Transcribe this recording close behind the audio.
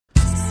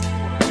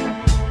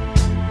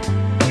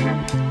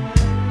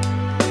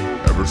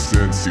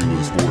since he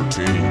was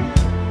 14.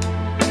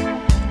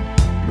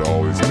 He'd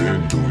always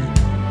been doing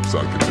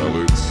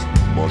psychedelics,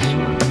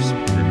 mushrooms,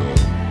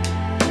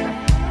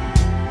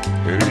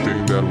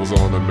 anything that was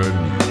on the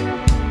menu.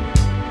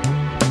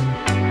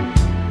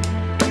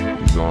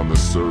 He's on the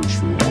search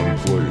for one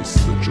place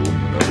that you'll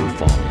never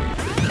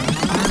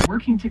find.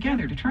 Working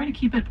together to try to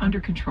keep it under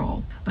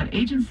control. But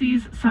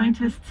agencies,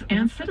 scientists,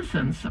 and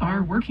citizens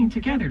are working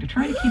together to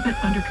try to keep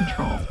it under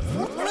control.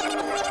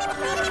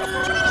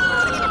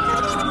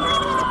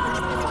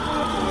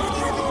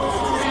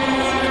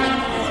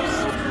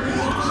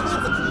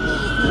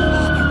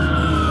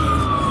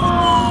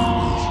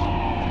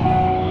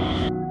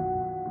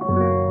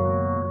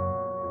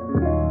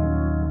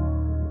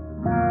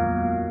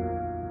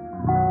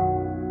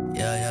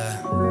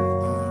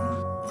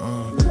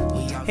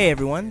 Hey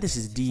everyone, this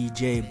is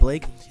DJ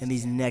Blake, and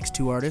these next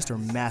two artists are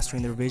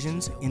mastering their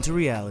visions into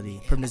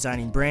reality. From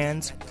designing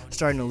brands,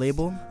 starting a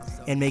label,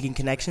 and making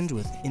connections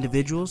with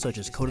individuals such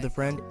as Coda the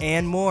Friend,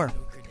 and more.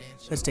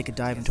 Let's take a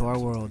dive into our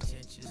world.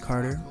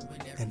 Carter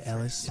and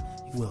Ellis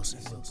Wilson.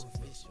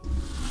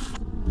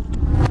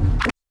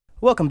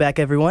 Welcome back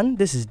everyone,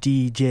 this is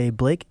DJ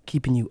Blake,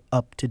 keeping you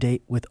up to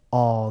date with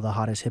all the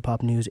hottest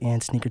hip-hop news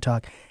and sneaker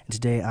talk. And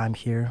today I'm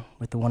here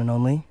with the one and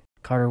only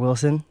Carter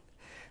Wilson.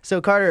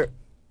 So Carter,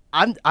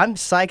 I'm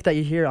psyched that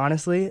you're here,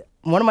 honestly.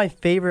 One of my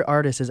favorite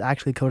artists is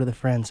actually Coda the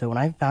Friend, so when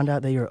I found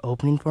out that you were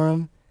opening for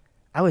him,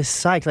 I was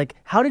psyched. Like,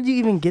 how did you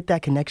even get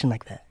that connection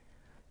like that?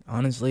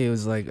 Honestly, it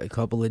was like a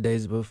couple of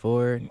days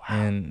before,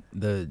 and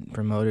the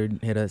promoter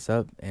hit us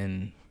up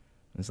and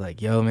was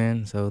like, yo,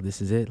 man, so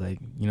this is it. Like,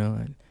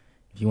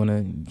 if you want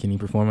to, can you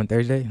perform on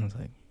Thursday? I was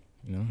like,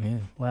 yeah.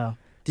 Wow.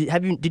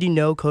 Did you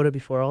know Coda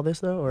before all this,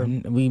 though? Or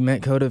we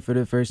met Coda for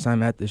the first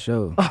time at the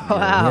show. Oh,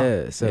 wow.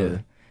 Yeah, so... Yeah.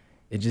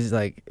 It just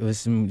it was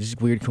some just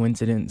weird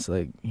coincidence.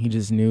 Like he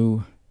just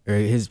knew, or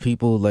his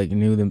people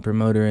knew the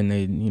promoter, and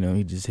they,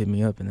 he just hit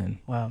me up, and then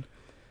wow,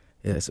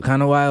 yeah, so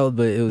kind of wild,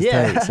 but it was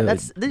tight. So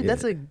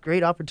that's a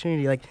great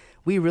opportunity. Like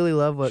we really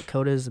love what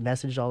Coda's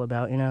message is all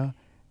about,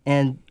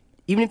 and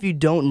even if you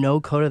don't know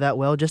Coda that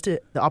well, just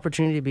the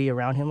opportunity to be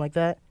around him like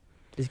that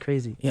is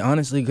crazy. Yeah,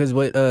 honestly, because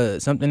what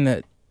something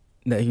that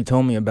he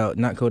told me about,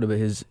 not Coda, but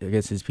his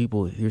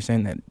people. He was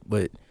saying that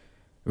what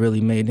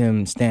really made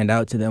him stand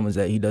out to them was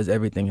that he does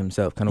everything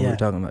himself, kind of what we're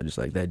talking about, just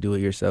like that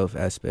do-it-yourself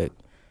aspect.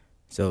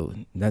 So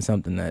that's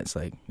something that's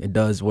it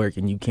does work,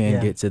 and you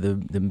can get to the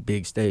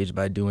big stage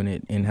by doing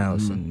it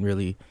in-house and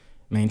really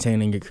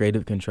maintaining your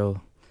creative control.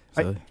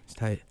 So it's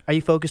tight. Are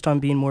you focused on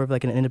being more of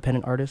an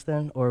independent artist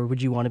then, or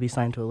would you want to be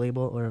signed to a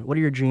label, or what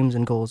are your dreams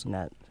and goals in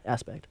that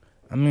aspect?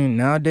 I mean,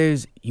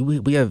 nowadays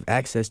we have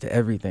access to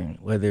everything,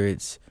 whether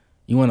it's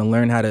you want to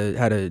learn how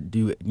to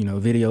do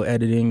video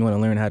editing, you want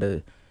to learn how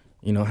to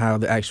how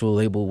the actual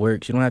label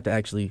works. You don't have to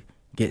actually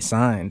get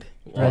signed.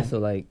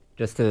 Also,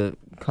 just to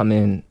come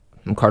in,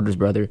 I'm Carter's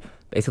brother.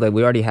 Basically,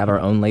 we already have our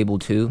own label,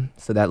 too.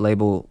 So that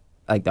label,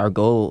 our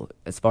goal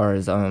as far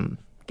as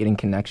getting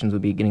connections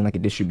would be getting, a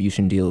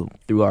distribution deal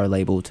through our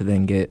label to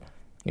then get,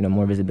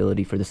 more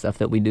visibility for the stuff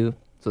that we do.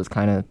 So it's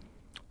kind of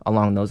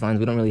along those lines.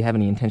 We don't really have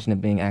any intention of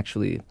being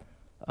actually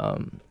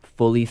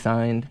fully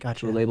signed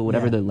to a label,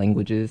 whatever the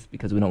language is,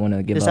 because we don't want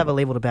to give just up. Have a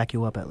label to back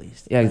you up at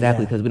least. Yeah,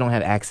 exactly, because we don't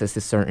have access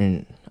to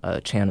certain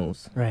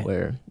channels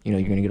where,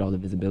 you're going to get all the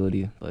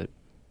visibility. But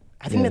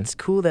I think that's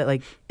cool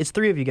that, it's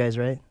three of you guys,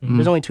 right? Mm-hmm.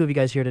 There's only two of you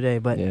guys here today,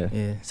 but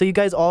so you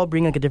guys all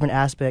bring, a different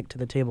aspect to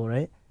the table,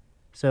 right?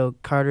 So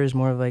Carter is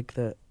more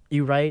of,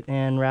 you write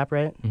and rap,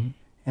 right? Mm-hmm.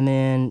 And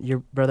then your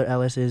brother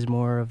Ellis is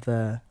more of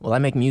the... Well, I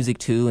make music,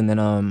 too, and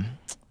then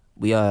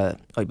we,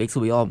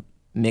 basically we all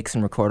mix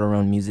and record our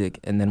own music,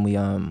 and then we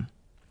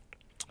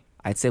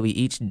I'd say we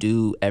each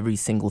do every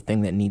single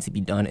thing that needs to be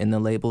done in the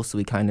label, so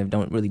we kind of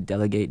don't really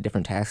delegate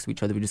different tasks to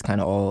each other. We just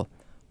kind of all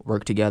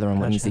work together on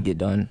what needs to get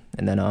done.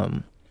 And then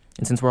and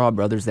since we're all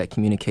brothers, that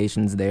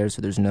communication's there,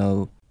 so there's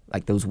no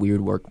those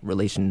weird work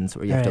relations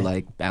where you have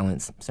to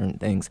balance certain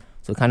things.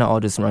 So it kind of all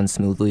just runs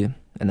smoothly.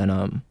 And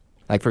then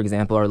for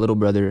example, our little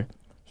brother,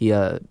 he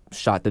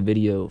shot the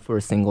video for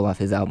a single off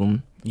his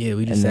album. Yeah,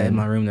 we just sat in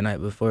my room the night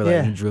before,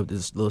 he drew up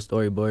this little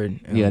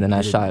storyboard. And then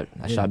I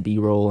shot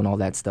B-roll and all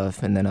that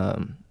stuff, and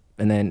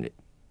then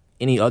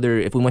any other,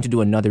 if we want to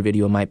do another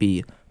video, it might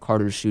be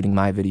Carter's shooting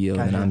my video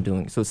and I'm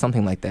doing, so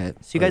something like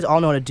that. So you guys all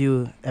know how to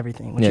do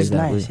everything, which is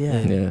nice. Yeah.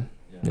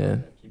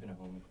 Keeping it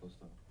home and close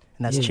to heart.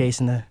 And that's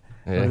chasing the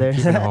over there.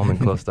 Keeping it home and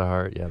close to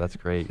heart. Yeah, that's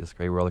great. It's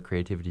great where all the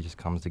creativity just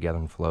comes together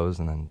and flows,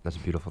 and then that's a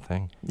beautiful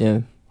thing. Yeah.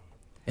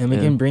 And we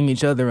can bring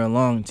each other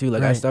along too.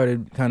 I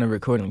started kind of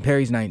recording.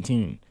 Perry's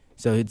 19,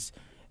 so it's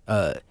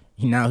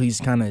now he's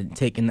kind of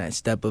taking that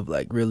step of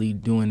really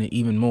doing it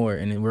even more,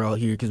 and then we're all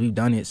here because we've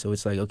done it. So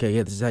it's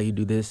okay, this is how you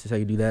do this is how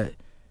you do that.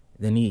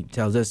 Then he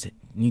tells us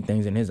new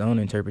things in his own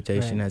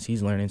interpretation as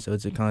he's learning. So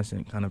it's a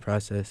constant kind of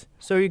process.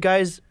 So are you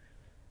guys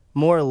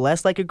more or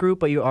less like a group,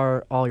 but you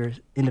are all your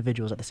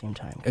individuals at the same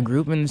time? A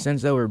group in the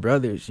sense that we're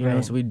brothers, you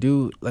know. So we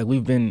do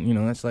we've been,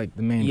 that's the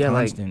main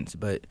constants,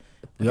 but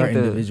we are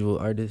individual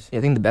artists. Yeah,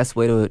 I think the best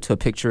way to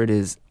picture it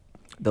is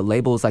the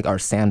label is our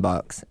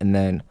sandbox, and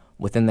then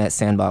within that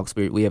sandbox,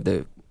 we have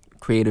the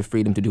creative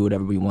freedom to do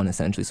whatever we want,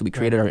 essentially. So we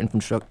created our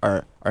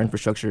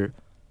infrastructure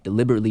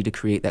deliberately to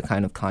create that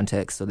kind of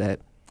context so that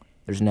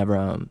there's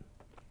never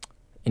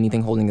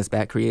anything holding us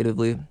back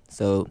creatively.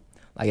 So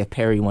like if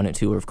Perry wanted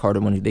to, or if Carter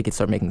wanted to, they could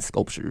start making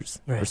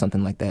sculptures or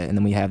something like that. And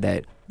then we have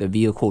the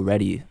vehicle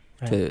ready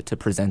to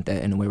present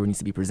that in a way where it needs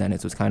to be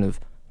presented. So it's kind of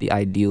the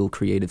ideal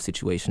creative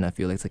situation. I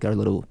feel like it's like our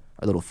little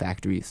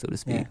factory, so to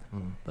speak. Yeah.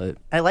 But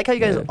I like how you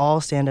guys all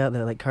stand out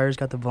there. Like Carter's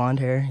got the blonde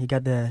hair, you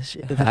got the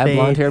I had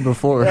blonde hair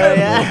before.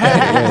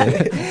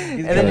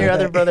 And then your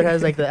other brother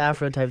has like the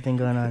afro type thing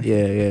going on.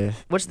 Yeah.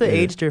 What's the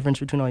age difference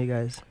between all you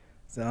guys?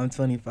 So I'm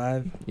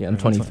 25. Yeah, I'm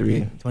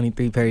 23.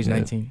 23, Perry's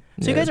 19.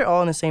 So you guys are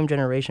all in the same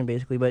generation,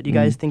 basically, but do you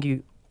guys think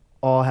you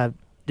all have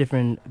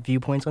different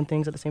viewpoints on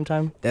things at the same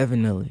time?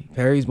 Definitely.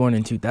 Perry's born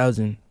in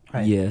 2000.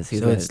 Right. Yes.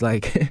 So it's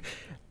like,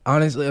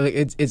 honestly, like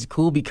it's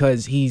cool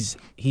because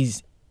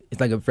it's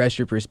like a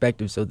fresher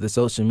perspective. So the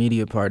social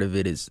media part of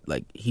it is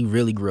like he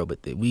really grew up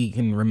with it. We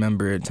can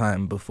remember a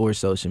time before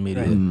social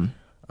media.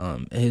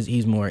 Right.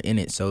 He's more in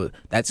it, so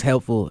that's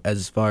helpful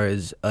as far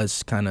as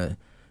us kind of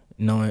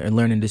knowing and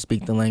learning to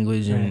speak the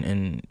language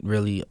and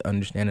really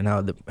understanding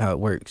how it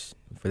works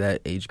for that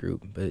age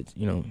group. But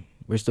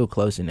we're still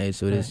close in age,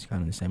 so it is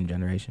kind of the same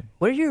generation.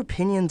 What are your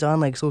opinions on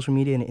like social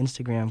media and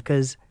Instagram?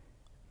 Because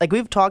like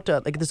we've talked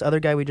to like this other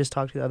guy we just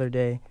talked to the other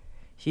day.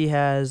 He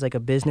has like a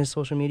business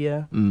social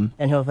media, and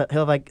he'll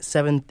have like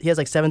he has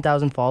like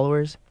 7,000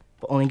 followers,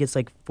 but only gets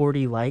like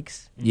 40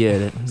 likes.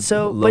 Yeah.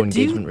 So, low but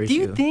engagement ratio.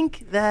 do you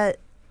think that?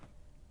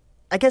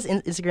 I guess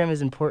Instagram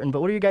is important,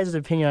 but what are your guys'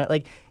 opinion on it?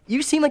 Like,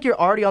 you seem like you're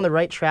already on the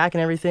right track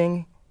and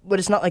everything, but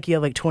it's not like you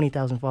have like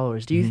 20,000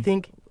 followers. Do you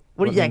think?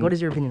 What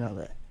is your opinion on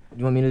that?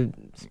 You want me to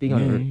speak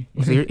on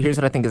it? So here's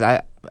what I think is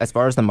as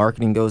far as the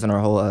marketing goes and our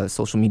whole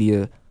social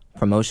media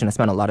promotion, I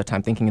spent a lot of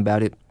time thinking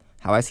about it.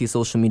 How I see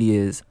social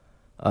media is,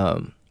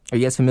 are you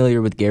guys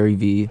familiar with Gary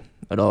Vee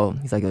at all?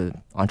 He's like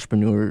an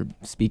entrepreneur,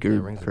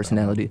 speaker,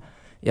 personality.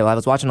 Yeah, well, I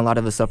was watching a lot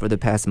of his stuff for the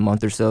past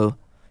month or so,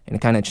 and it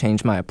kind of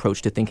changed my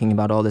approach to thinking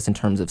about all this in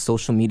terms of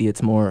social media.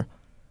 It's more,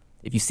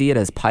 if you see it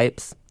as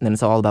pipes, then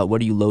it's all about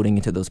what are you loading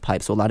into those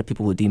pipes. So a lot of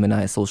people will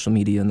demonize social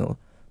media and they'll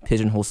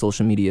pigeonhole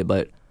social media,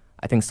 but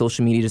I think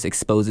social media just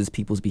exposes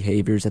people's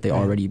behaviors that they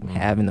already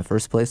have in the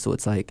first place. So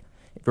it's like,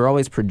 if you're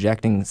always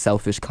projecting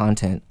selfish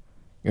content,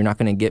 you're not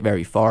going to get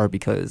very far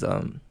because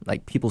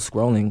like people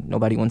scrolling,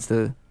 nobody wants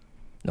to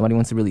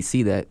really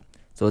see that.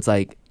 So it's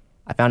like,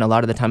 I found a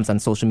lot of the times on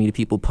social media,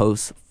 people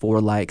post for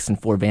likes and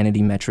for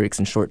vanity metrics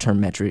and short-term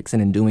metrics,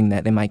 and in doing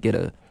that, they might get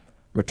a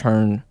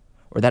return,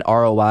 or that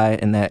ROI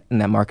and that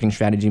marketing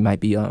strategy might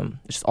be it's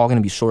just all going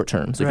to be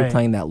short-term. So if you're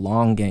playing that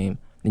long game,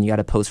 then you got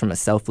to post from a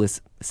selfless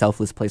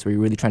place where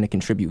you're really trying to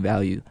contribute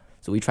value.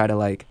 So we try to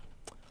like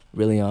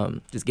really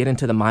just get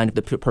into the mind of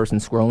the person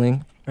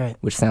scrolling,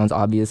 which sounds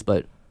obvious,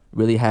 but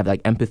really have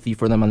like empathy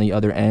for them on the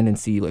other end and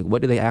see like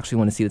what do they actually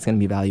want to see that's going to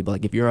be valuable.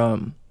 Like if you're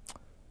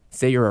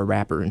say you're a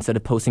rapper, instead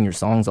of posting your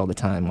songs all the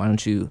time, why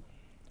don't you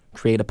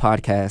create a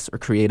podcast or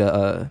create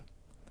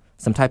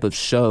some type of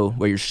show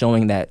where you're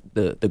showing that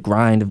the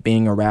grind of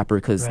being a rapper,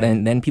 because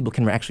then people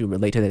can actually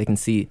relate to that. They can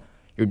see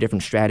your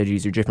different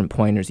strategies, your different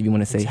pointers. If you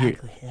want to say,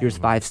 here's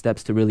 5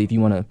 steps to really, if you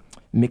want to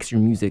mix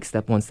your music,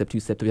 step 1, step 2,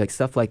 step 3, like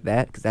stuff like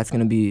that, because that's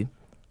going to be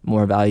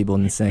more valuable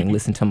than saying,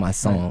 listen to my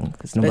song.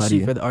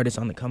 Especially for the artists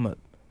on the come up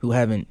who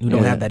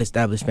don't have that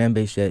established fan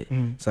base yet.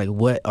 It's like,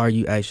 what are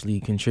you actually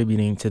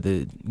contributing to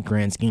the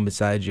grand scheme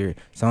besides your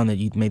song that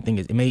you may think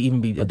it may even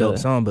be a dope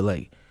song, but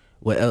like,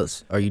 what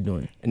else are you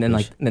doing? And then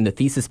then the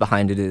thesis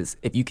behind it is,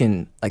 if you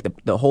can, like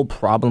the whole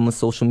problem with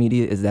social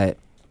media is that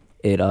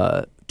it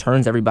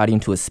turns everybody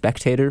into a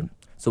spectator.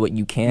 So what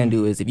you can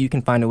do is, if you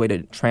can find a way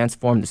to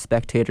transform the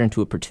spectator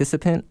into a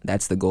participant,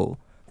 that's the goal.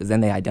 Because then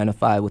they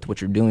identify with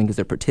what you're doing because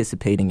they're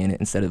participating in it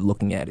instead of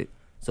looking at it.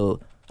 So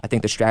I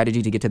think the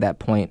strategy to get to that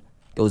point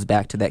goes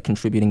back to that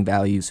contributing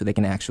value, so they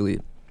can actually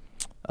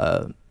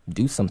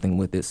do something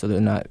with it. So they're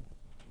not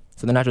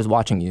just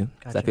watching you.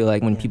 Gotcha. I feel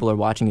like when people are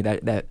watching you,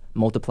 that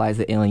multiplies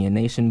the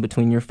alienation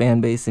between your fan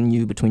base and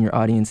you, between your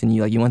audience and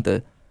you. Like you want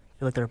feel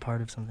like they're a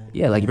part of something.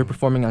 Yeah, like if you're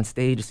performing on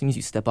stage, as soon as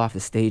you step off the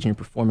stage and you're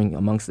performing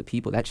amongst the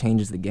people, that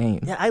changes the game.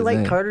 Yeah, I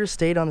like Carter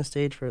stayed on the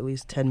stage for at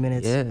least 10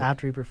 minutes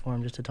after he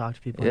performed just to talk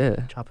to people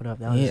and chop it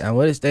up. I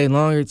would have stayed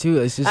longer too.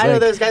 It's just I know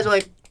those guys are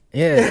like...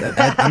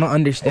 Yeah, I don't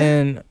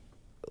understand.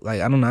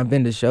 Like, I don't know, I've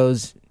been to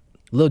shows.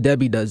 Lil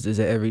Debbie does this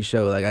at every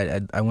show. Like,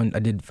 I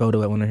did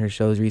photo at one of her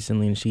shows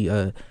recently, and she,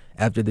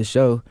 after the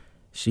show,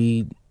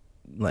 she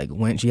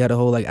had a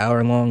whole, like,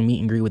 hour-long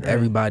meet and greet with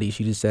everybody.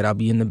 She just said, I'll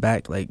be in the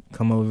back, like,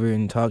 come over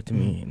and talk to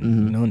me. And,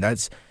 you know,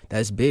 that's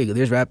big.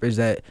 There's rappers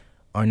that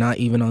are not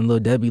even on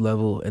Lil Debbie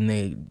level, and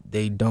they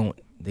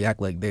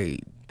act like they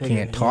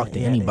can't talk to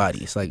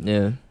anybody. It's like,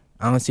 I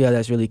don't see how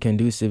that's really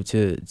conducive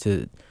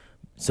to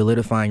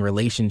solidifying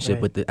relationship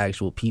with the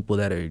actual people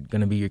that are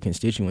going to be your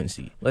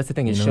constituency. Well, that's the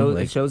thing. It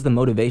shows the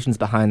motivations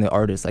behind the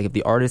artist. Like if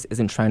the artist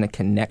isn't trying to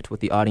connect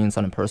with the audience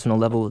on a personal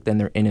level, then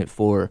they're in it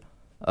for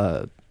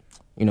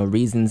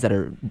reasons that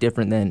are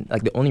different than,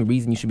 like, the only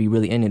reason you should be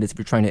really in it is if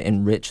you're trying to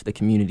enrich the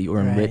community or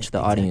enrich the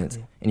audience.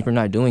 And if you're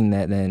not doing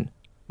that, then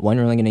one,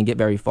 you're only going to get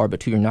very far, but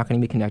two, you're not going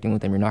to be connecting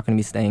with them. You're not going to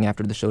be staying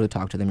after the show to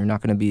talk to them. You're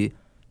not going to be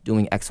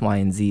doing X, Y,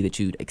 and Z that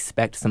you'd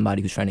expect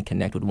somebody who's trying to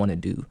connect would want to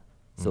do.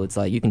 So it's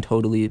like you can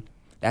totally,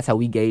 that's how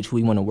we gauge who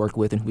we want to work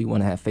with and who we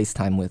want to have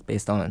FaceTime with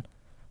based on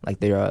like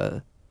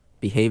their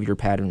behavior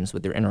patterns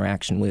with their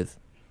interaction with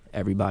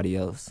everybody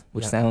else,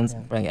 which sounds,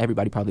 right,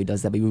 everybody probably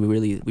does that, but we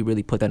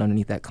really put that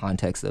underneath that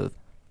context of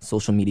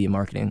social media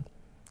marketing.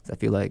 'Cause I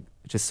feel like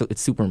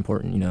it's super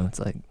important, it's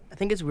like. I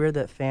think it's weird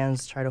that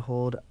fans try to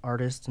hold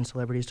artists and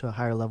celebrities to a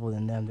higher level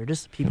than them. They're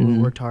just people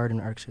who worked hard and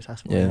are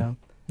successful,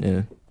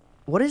 Yeah.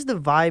 What is the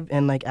vibe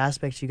and like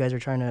aspects you guys are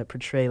trying to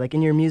portray? Like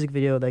in your music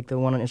video, like the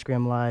one on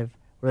Instagram Live,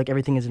 where like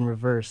everything is in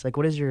reverse. Like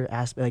what is your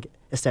aspect, like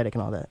aesthetic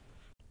and all that?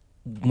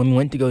 When we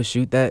went to go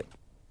shoot that,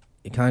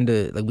 it kind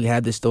of like we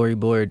had the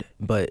storyboard,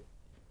 but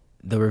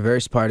the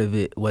reverse part of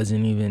it we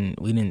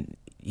didn't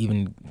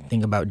even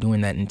think about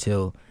doing that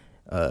until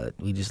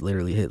we just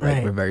literally hit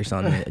like reverse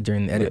on it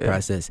during the edit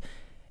process.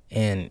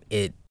 And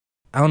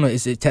I don't know,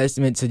 it's a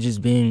testament to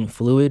just being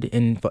fluid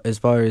in as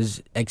far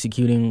as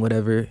executing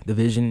whatever the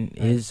vision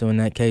is. So in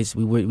that case,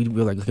 we were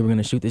like, okay, we're going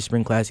to shoot this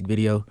Spring Classic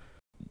video.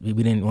 We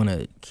didn't want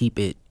to keep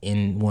it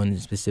in one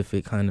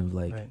specific kind of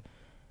like,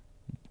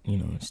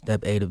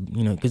 step 8 of,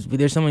 because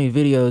there's so many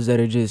videos that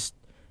are just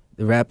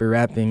the rapper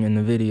rapping in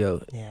the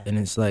video. Yeah. And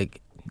it's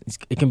like,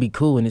 it can be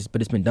cool,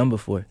 but it's been done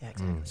before. Yeah,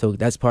 exactly. So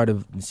that's part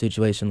of the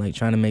situation, like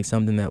trying to make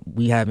something that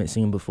we haven't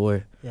seen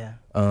before. Yeah.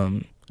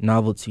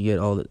 Novelty at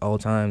all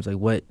times. Like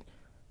what's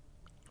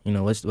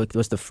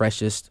the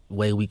freshest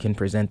way we can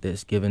present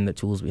this given the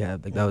tools we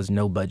have? Like that was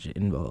no budget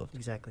involved.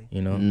 Exactly.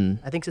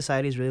 I think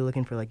society is really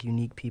looking for like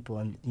unique people,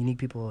 and unique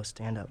people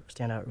stand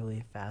out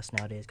really fast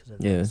nowadays because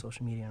of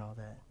social media and all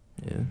that.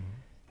 Yeah.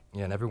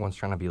 Yeah, and everyone's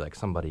trying to be like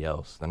somebody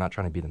else. They're not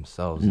trying to be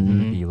themselves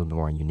and be a little bit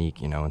more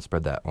unique, and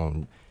spread that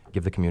own,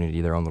 give the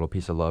community their own little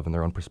piece of love and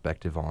their own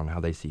perspective on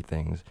how they see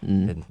things.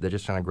 And they're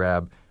just trying to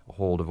grab a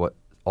hold of what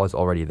is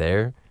already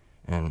there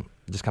and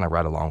just kind of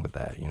ride along with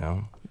that,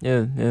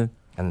 Yeah, yeah.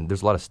 And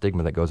there's a lot of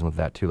stigma that goes in with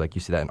that too. Like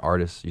you see that in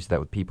artists, you see that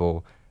with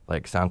people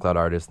like SoundCloud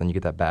artists, then you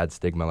get that bad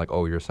stigma like,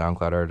 oh, you're a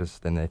SoundCloud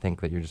artist, then they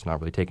think that you're just not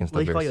really taking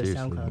stuff very seriously.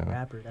 Well, you call you a SoundCloud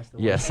rapper, that's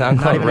the Yeah, word.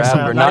 SoundCloud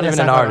rapper, not even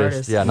an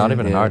artist. Yeah, not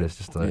even an artist,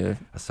 just a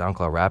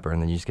SoundCloud rapper,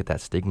 and then you just get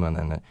that stigma, and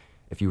then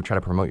if you try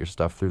to promote your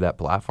stuff through that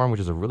platform, which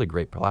is a really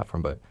great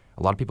platform, but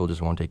a lot of people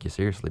just won't take you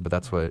seriously, but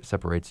that's what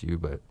separates you.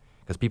 But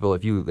because people,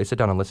 if they sit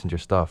down and listen to your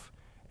stuff,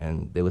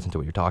 and they listen to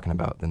what you're talking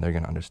about, then they're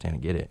going to understand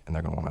and get it, and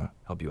they're going to want to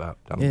help you out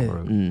down the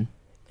road.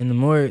 And the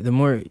more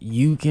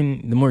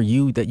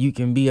you that you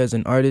can be as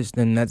an artist,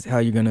 then that's how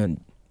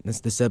that's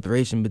the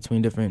separation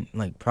between different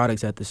like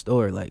products at the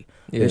store. Like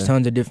there's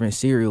tons of different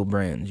cereal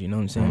brands, you know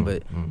what I'm saying?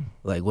 But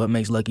like what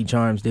makes Lucky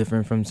Charms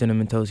different from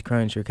Cinnamon Toast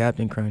Crunch or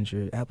Captain Crunch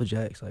or Apple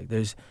Jacks? Like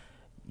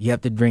you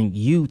have to bring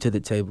you to the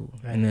table.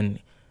 Right. And then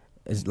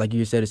it's like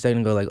you said a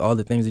second ago, like all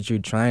the things that you're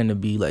trying to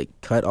be, like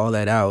cut all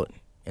that out.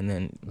 And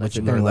then what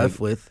you're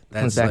left with,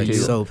 that's like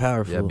so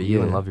powerful. Yeah, be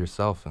you and love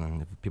yourself.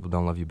 And if people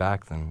don't love you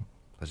back, then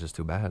that's just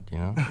too bad,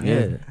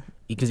 Yeah.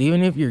 Because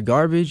even if you're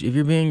garbage, if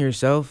you're being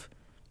yourself,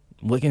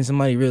 what can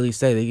somebody really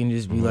say? They can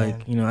just be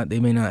like, they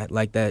may not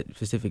like that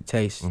specific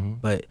taste,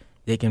 but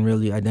they can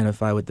really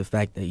identify with the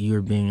fact that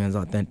you're being as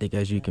authentic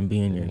as you can be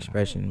in your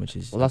expression, which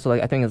is... Well, also,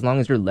 like, I think as long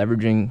as you're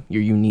leveraging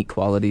your unique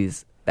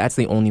qualities, that's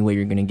the only way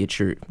you're going to get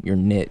your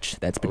niche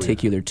that's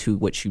particular to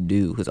what you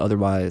do. Because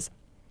otherwise,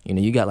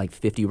 you got like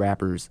 50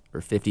 rappers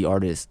or 50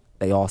 artists,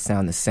 they all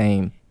sound the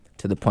same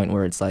to the point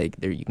where it's like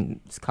you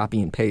can just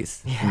copy and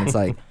paste. Yeah. And it's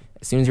like,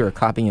 as soon as you're a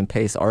copy and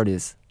paste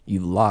artist,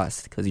 you've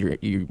lost because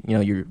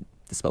you're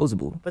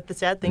disposable. But the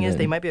sad thing is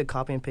they might be a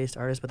copy and paste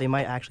artist, but they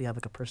might actually have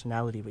like a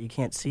personality, but you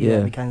can't see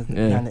that behind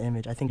the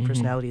image. I think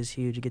personality is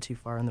huge. You get too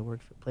far in the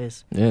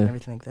workplace and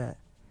everything like that.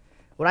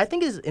 What I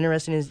think is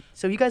interesting is,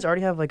 so you guys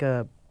already have like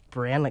a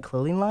brand, like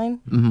clothing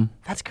line? Mm-hmm.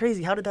 That's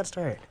crazy. How did that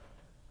start?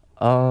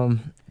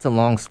 It's a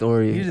long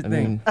story. Here's the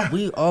thing.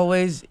 We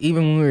always,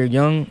 even when we were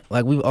young,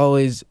 like we've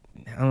always,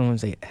 I don't want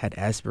to say had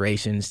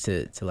aspirations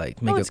to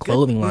like make a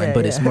clothing line,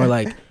 but it's more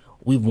like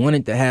we've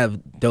wanted to have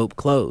dope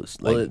clothes.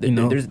 Like,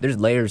 there's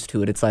layers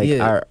to it. It's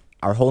like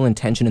our whole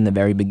intention in the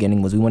very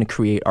beginning was we want to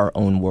create our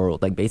own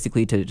world. Like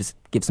basically to just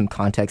give some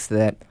context to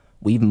that,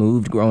 we've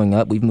moved growing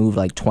up. We've moved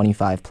like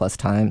 25 plus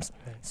times.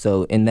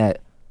 So in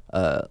that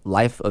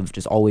life of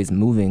just always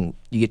moving,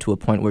 you get to a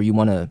point where you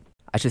want to,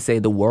 I should say,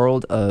 the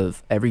world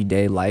of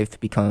everyday life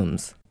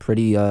becomes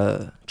pretty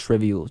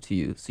trivial to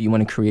you. So you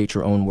want to create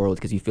your own world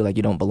because you feel like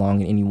you don't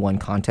belong in any one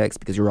context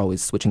because you're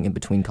always switching in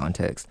between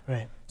contexts.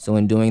 Right. So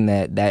in doing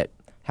that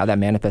how that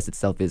manifests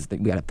itself is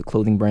that we got the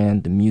clothing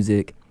brand, the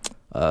music,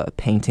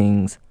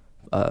 paintings,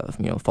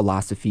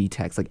 philosophy,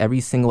 text, like every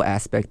single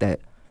aspect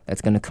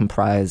that's going to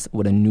comprise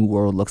what a new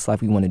world looks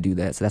like. We want to do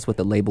that. So that's what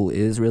the label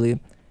is really.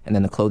 And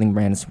then the clothing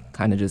brand is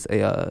kind of just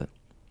a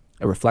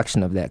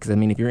reflection of that. Because I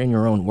mean, if you're in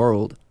your own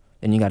world,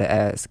 then you got to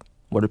ask,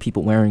 what are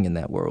people wearing in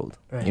that world?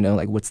 Right.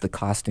 Like what's the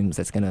costumes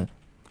that's going to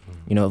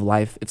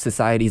if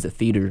society is a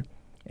theater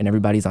and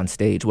everybody's on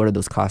stage, what are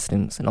those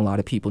costumes? And a lot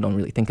of people don't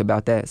really think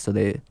about that, so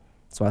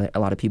that's why a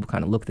lot of people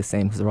kind of look the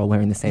same because they're all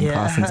wearing the same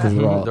costumes. Because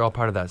they're all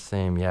part of that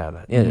same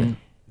that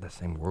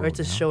same world. Or it's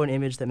to show an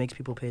image that makes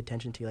people pay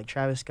attention to you. Like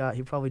Travis Scott,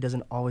 he probably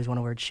doesn't always want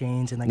to wear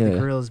chains and like the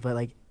girls, but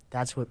like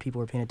that's what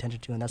people are paying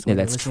attention to, and that's what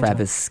that's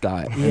Travis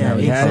Scott. Yeah,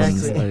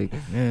 exactly.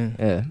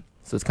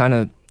 So it's kind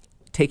of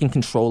taking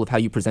control of how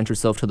you present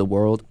yourself to the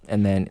world,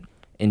 and then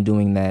in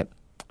doing that,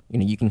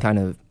 you can kind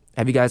of.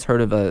 Have you guys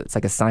heard of it's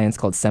like a science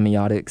called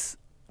semiotics?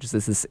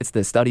 It's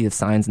the study of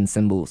signs and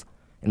symbols,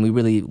 and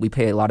we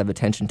pay a lot of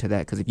attention to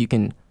that because if you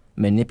can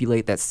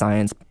manipulate that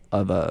science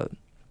of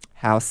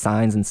how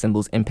signs and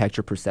symbols impact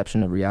your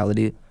perception of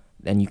reality,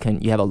 then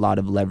you have a lot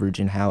of leverage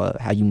in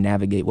how you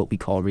navigate what we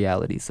call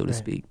reality, so to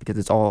speak, because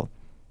it's all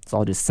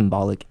just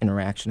symbolic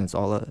interaction. It's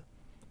all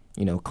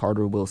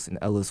Carter Wilson,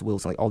 Ellis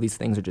Wilson, like all these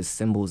things are just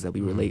symbols that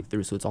we relate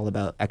through. So it's all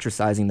about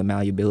exercising the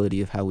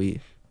malleability of how we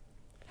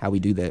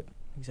do that.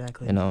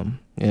 Exactly.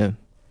 And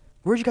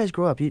Where'd you guys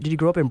grow up? Did you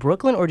grow up in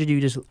Brooklyn or did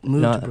you just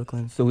move to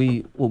Brooklyn? So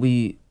we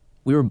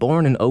were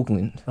born in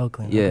Oakland.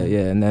 Oakland. Yeah,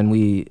 yeah, and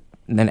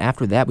then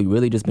after that we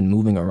really just been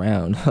moving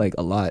around like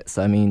a lot.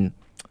 So I mean,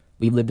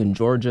 we lived in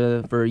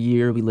Georgia for a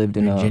year. We lived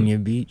in Virginia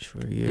Beach for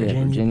a year.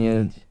 Yeah,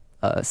 Virginia,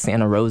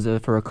 Santa Rosa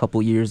for a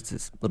couple years.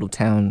 This little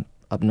town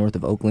up north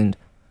of Oakland.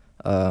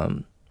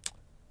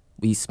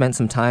 We spent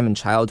some time in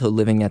childhood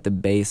living at the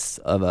base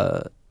of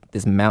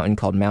this mountain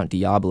called Mount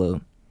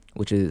Diablo,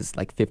 which is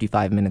like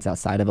 55 minutes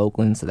outside of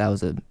Oakland. So that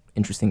was an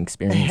interesting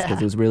experience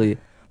because it was really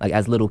like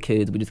as little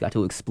kids, we just got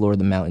to explore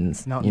the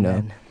mountains.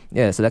 Man.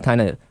 Yeah. So that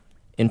kind of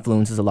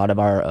influences a lot of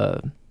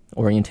our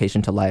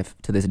orientation to life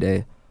to this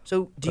day.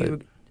 So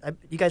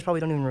you guys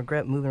probably don't even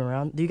regret moving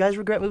around. Do you guys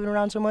regret moving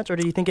around so much, or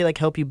do you think it like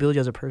helped you build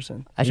you as a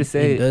person? I should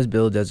say it does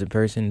build as a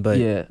person, but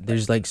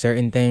there's like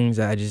certain things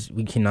that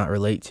we cannot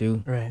relate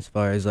to, right? As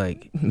far as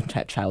like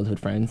childhood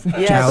friends.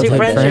 Yeah, childhood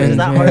friendship is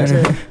not hard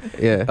to.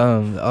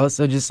 Yeah.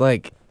 Also, just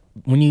like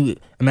when you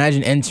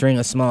imagine entering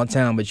a small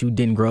town, but you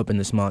didn't grow up in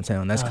the small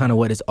town. That's kind of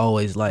what it's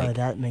always like.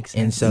 That makes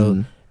sense. And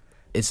so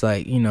it's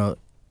like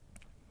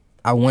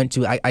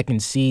I can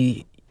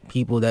see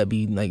people that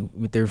be like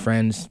with their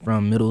friends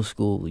from middle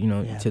school,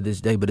 to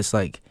this day. But it's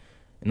like,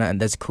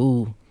 that's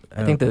cool.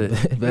 I think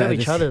we have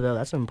each other though.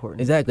 That's important.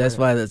 Exactly. That's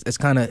why it's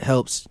kind of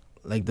helps,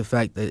 like the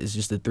fact that it's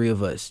just the three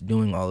of us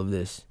doing all of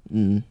this,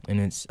 and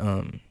it's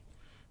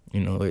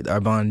our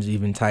bond's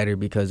even tighter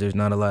because there's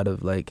not a lot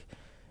of like,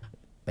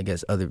 I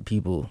guess, other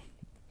people.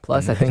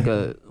 Plus, I think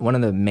one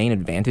of the main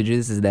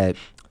advantages is that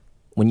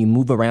when you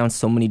move around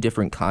so many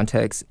different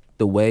contexts,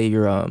 the way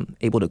you're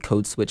able to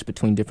code switch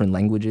between different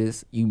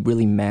languages, you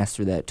really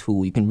master that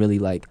tool. You can really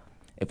like,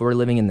 if we're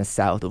living in the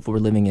South, if we're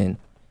living in,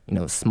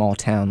 a small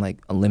town like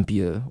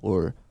Olympia,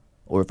 or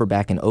if we're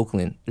back in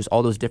Oakland, there's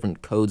all those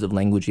different codes of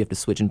language you have to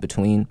switch in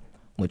between,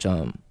 which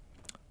I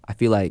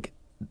feel like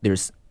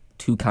there's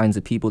two kinds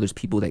of people. There's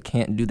people that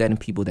can't do that and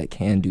people that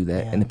can do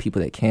that. And the people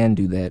that can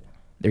do that,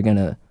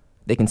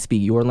 they can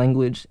speak your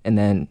language, and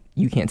then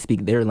you can't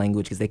speak their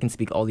language because they can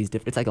speak all these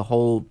different. It's like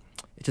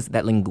it's just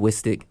that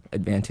linguistic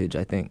advantage,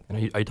 I think. And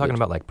are you talking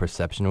about like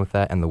perception with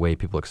that and the way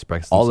people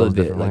express themselves all of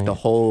it, like the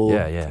whole,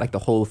 like the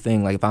whole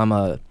thing. Like if I'm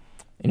on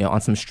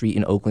some street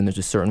in Oakland, there's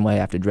a certain way I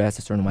have to dress,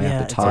 a certain way I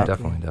have to talk,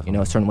 definitely.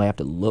 A certain way I have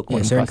to look.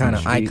 A certain kind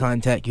of eye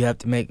contact you have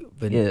to make,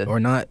 but or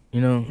not,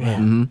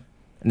 Mm-hmm.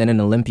 And then in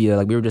Olympia,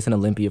 like we were just in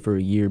Olympia for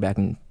a year back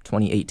in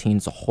 2018.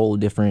 It's a whole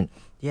different.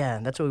 Yeah,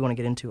 that's what we want to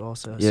get into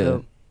also. Yeah.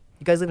 So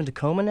you guys live in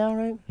Tacoma now,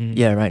 right? Mm-hmm.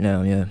 Yeah, right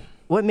now, yeah.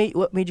 What made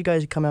you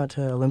guys come out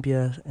to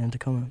Olympia and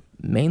Tacoma?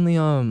 Mainly,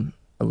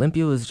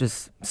 Olympia was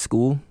just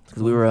school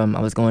because we were.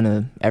 I was going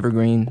to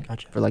Evergreen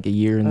for like a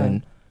year, and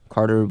then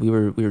Carter. We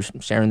were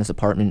sharing this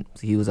apartment.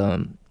 So he was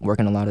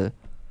working a lot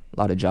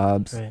of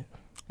jobs, right.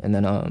 And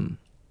then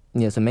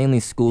so mainly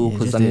school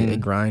because a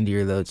grind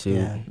year though too.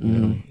 Yeah.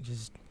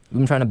 We've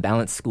been trying to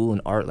balance school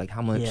and art. Like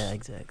how much? Yeah,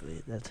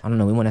 exactly. I don't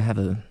know. We want to have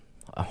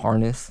a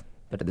harness,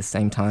 but at the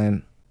same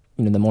time,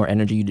 the more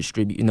energy you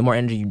distribute, and the more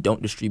energy you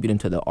don't distribute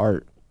into the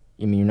art,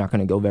 you're not going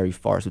to go very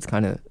far. So it's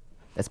kind of.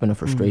 That's been a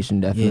frustration,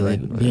 definitely.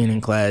 Yeah, like being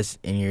in class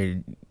and you're,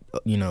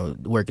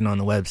 working on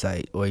the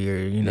website, or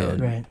you're,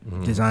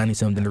 designing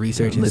something,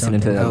 researching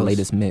listening something to the else.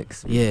 latest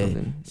mix. Yeah.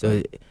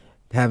 So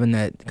having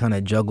that kind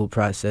of juggle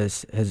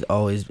process has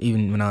always,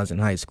 even when I was in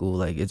high school,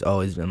 like it's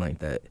always been like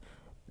that.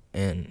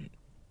 And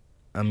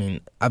I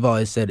mean, I've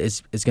always said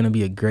it's going to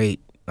be a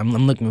great.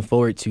 I'm looking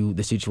forward to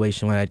the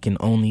situation where I can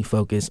only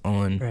focus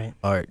on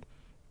art.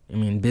 I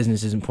mean,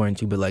 business is important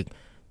too, but like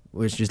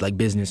where it's just like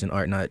business and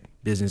art, not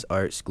business,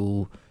 art,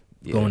 school.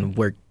 Going to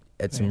work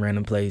at some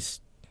random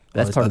place.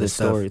 That's part of the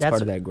stuff. story. It's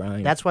part of that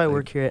grind. That's why I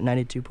work here at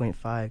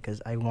 92.5,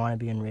 because I want to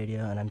be in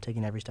radio, and I'm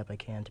taking every step I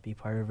can to be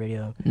part of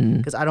radio.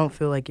 Because I don't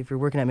feel like if you're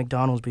working at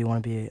McDonald's but you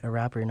want to be a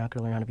rapper, you're not going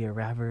to learn how to be a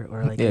rapper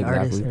or like an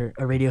artist or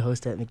a radio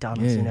host at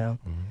McDonald's, And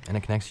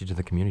it connects you to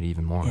the community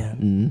even more. Yeah,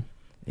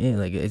 yeah,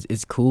 like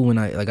it's cool when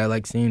I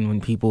like seeing when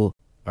people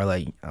are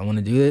like, I want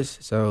to do this,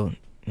 so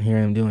here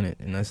I am doing it,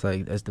 and that's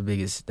the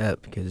biggest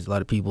step, because a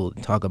lot of people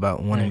talk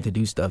about wanting to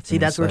do stuff. See,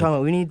 that's what we're talking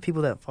about. We need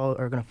people that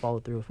are going to follow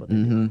through with what they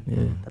do.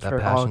 Yeah, that's that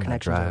where passion, all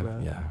connections that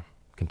drive, are, bro.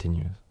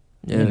 continues.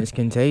 Yeah, and it's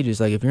contagious.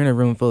 Like, if you're in a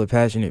room full of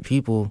passionate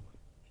people,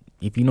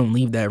 if you don't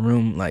leave that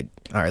room like,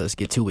 all right, let's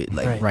get to it,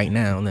 like right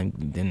now,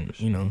 then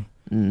you know,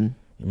 you're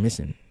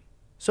missing.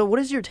 So, what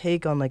is your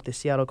take on like the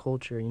Seattle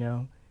culture? You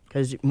know,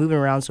 because moving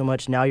around so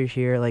much, now you're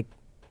here. Like,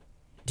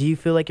 do you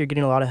feel like you're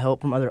getting a lot of help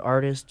from other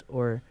artists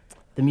or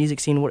the music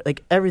scene?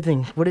 Like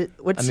everything.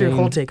 What's your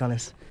whole take on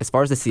this? As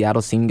far as the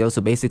Seattle scene goes,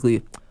 so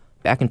basically,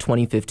 back in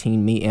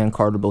 2015, me and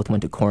Carter both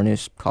went to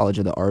Cornish College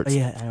of the Arts. Oh,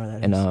 yeah, I know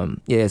that.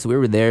 And so we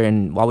were there,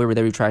 and while we were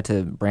there, we tried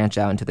to branch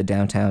out into the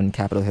downtown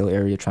Capitol Hill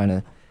area, trying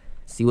to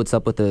see what's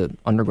up with the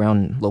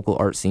underground local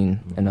art scene.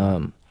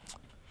 And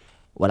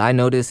what I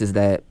noticed is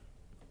that,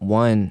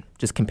 one,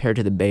 just compared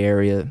to the Bay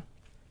Area,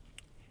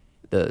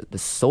 the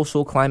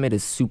social climate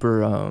is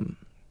super.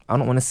 I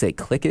don't want to say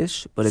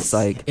cliquish, but it's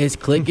like it's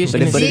cliquish.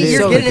 But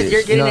You're getting it.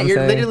 You're getting it. You're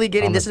saying? literally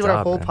getting. On This the is what our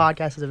top, whole man.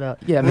 podcast is about.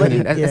 Yeah,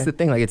 man, that's the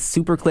thing. Like, it's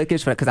super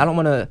cliquish, because I don't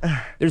want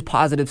to. There's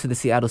positives to the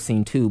Seattle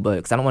scene too, but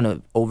because I don't want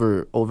to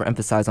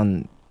overemphasize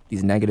on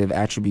these negative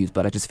attributes.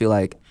 But I just feel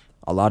like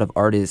a lot of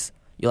artists,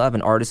 you'll have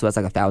an artist who has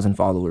like 1,000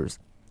 followers,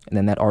 and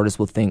then that artist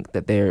will think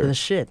that they're The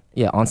shit.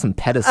 on some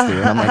pedestal.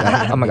 And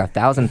I'm like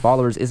 1,000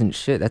 followers isn't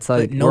shit. That's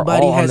like But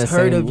nobody we're all on has the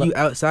heard same of you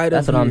outside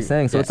That's of what I'm your-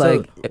 saying. So Yeah. it's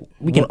like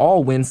we can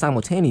all win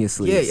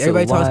simultaneously. Yeah, So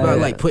everybody talks why- about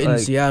like putting like,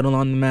 Seattle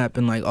on the map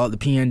and like all the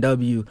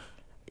PNW.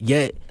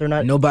 Yet They're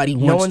not. nobody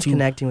No wants one's to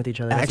connecting with each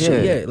other. That's actually,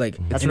 it. yeah, like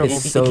That's and what it,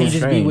 it's it so can't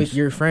just be with strange.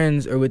 your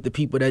friends or with the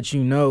people that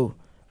you know,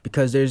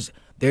 because there's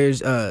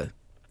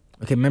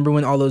okay, remember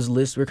when all those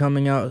lists were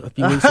coming out a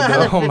few weeks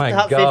ago? Oh my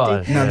Top 50.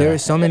 god! Now there are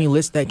so many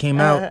lists that came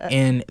out,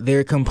 and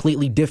they're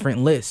completely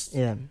different lists.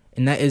 Yeah.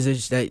 And that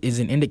is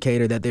an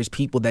indicator that there's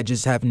people that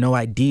just have no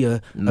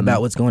idea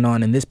about what's going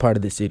on in this part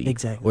of the city,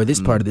 Exactly. or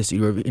this part of the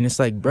city. And it's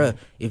like, bruh,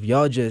 if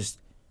y'all just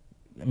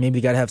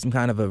maybe gotta have some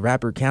kind of a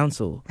rapper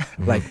council,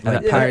 like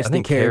Pirates of the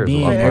think CARES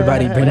will Caribbean. help.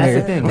 Everybody bring That's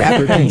their the thing.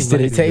 rapper piece to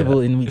the Maybe, table,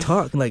 and we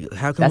talk. Like,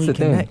 how can That's we the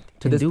thing.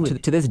 connect To and this do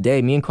it? to this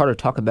day, me and Carter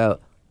talk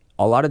about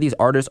a lot of these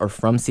artists are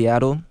from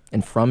Seattle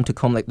and from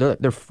Tacoma. Like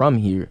they're from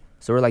here.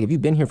 So we're like, if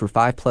you've been here for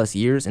 5+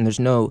 years and there's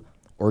no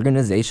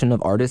organization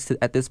of artists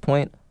at this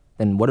point,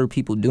 then what are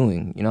people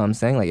doing? You know what I'm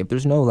saying? Like, if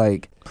there's no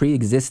like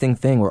pre-existing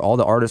thing where all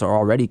the artists are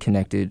already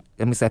connected,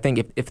 I mean, so I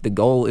think if the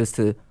goal is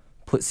to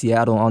put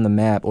Seattle on the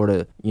map or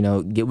to, you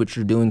know, get what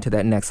you're doing to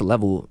that next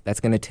level, that's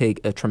going to take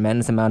a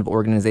tremendous amount of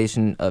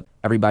organization of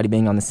everybody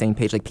being on the same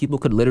page. Like, people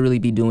could literally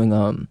be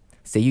doing,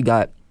 say you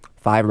got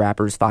 5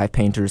 rappers, 5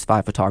 painters,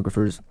 5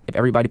 photographers. If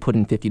everybody put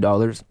in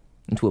 $50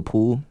 into a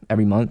pool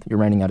every month, you're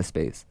running out of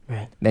space.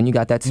 Right. Then you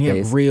got that You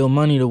space. have real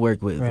money to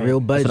work with, Right. real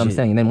budget. That's what I'm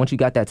saying. And then once you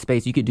got that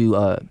space, you could do,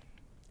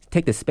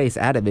 take the space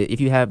out of it. If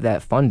you have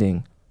that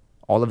funding,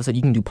 all of a sudden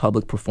you can do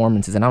public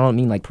performances. And I don't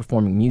mean like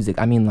performing music.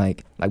 I mean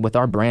like with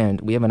our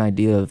brand, we have an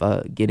idea of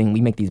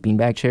we make these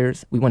beanbag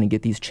chairs. We want to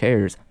get these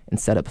chairs and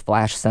set up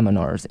flash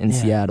seminars in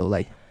Seattle,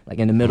 like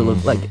in the middle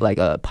of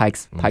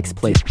Pike's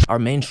Place. Our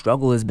main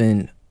struggle has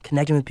been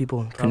Connecting with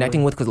people.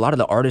 connecting with, because a lot of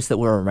the artists that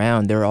we're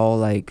around, they're all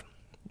like,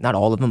 not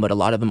all of them, but a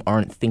lot of them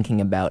aren't thinking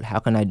about how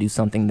can I do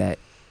something that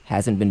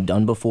hasn't been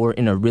done before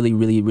in a really,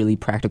 really, really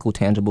practical,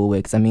 tangible way.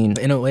 Because I mean,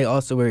 in a way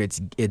also where it's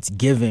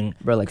giving.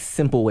 bro, like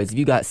simple ways. If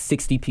you got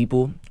 60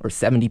 people or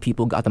 70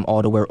 people, got them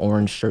all to wear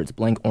orange shirts,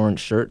 blank orange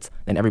shirts,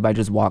 then everybody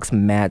just walks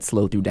mad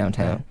slow through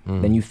downtown.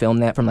 Then you film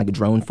that from like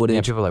drone footage.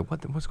 Yeah, people are like,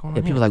 what's going on?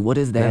 Yeah, people here? are like, what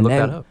is that? Yeah, And look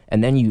then, that up.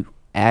 and then you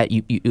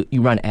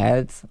run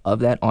ads of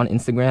that on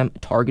Instagram,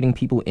 targeting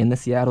people in the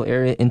Seattle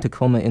area, in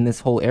Tacoma, in this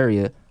whole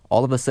area.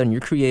 All of a sudden,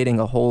 you're creating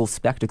a whole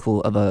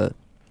spectacle of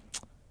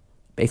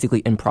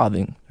basically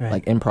improving,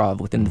 like improv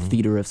within the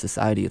theater of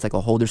society. It's like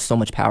there's so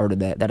much power to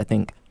that I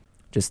think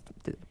just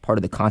part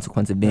of the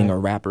consequence of being a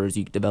rapper is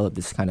you develop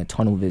this kind of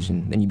tunnel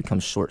vision. Then you become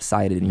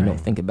short-sighted and you don't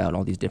think about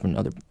all these different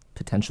other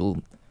potential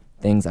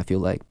things, I feel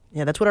like.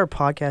 Yeah, that's what our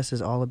podcast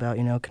is all about,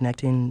 you know,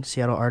 connecting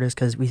Seattle artists,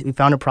 because we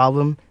found a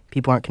problem.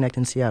 People aren't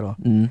connecting Seattle.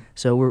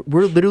 So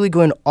we're literally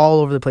going all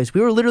over the place. We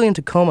were literally in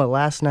Tacoma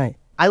last night.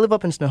 I live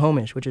up in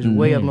Snohomish, which is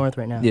way up north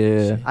right now.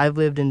 Yeah. I've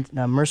lived in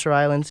Mercer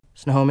Islands,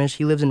 Snohomish.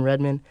 He lives in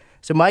Redmond.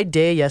 So my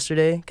day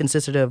yesterday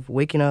consisted of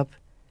waking up,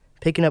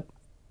 picking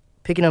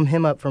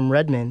him up from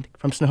Redmond,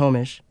 from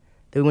Snohomish.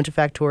 Then we went to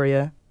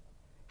Factoria,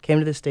 came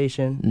to the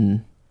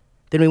station.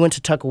 Then we went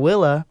to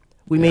Tukwila.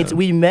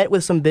 We met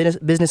with some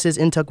businesses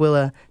in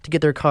Tukwila to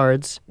get their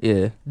cards.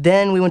 Yeah.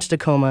 Then we went to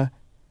Tacoma,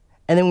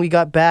 and then we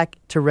got back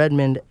to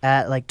Redmond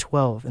at like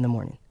 12 in the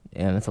morning.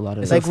 Yeah, that's a lot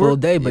of... It's like a full we're-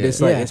 day, but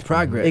it's like it's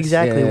progress.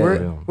 Exactly.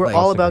 Yeah, We're Like,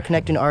 all about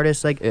connecting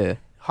artists. Like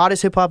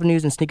hottest hip hop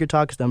news and sneaker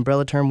talk is the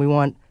umbrella term. We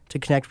want to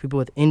connect people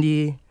with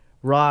indie,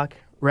 rock,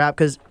 rap,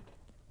 because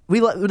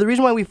the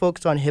reason why we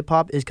focus on hip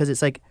hop is because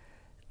it's like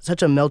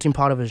such a melting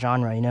pot of a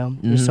genre. You know,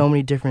 there's so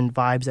many different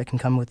vibes that can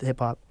come with hip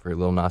hop. For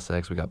Lil Nas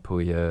X, we got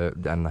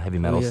Puya on the heavy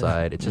metal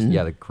side. It's just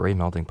the great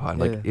melting pot.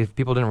 Like Yeah. if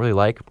people didn't really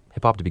like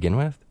hip hop to begin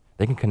with,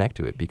 they can connect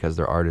to it because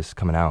there are artists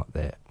coming out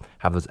that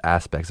have those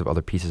aspects of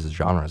other pieces of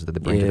genres that they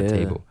bring to the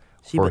table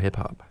for hip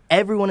hop.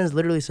 Everyone is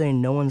literally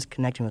saying no one's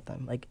connecting with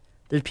them. Like,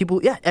 there's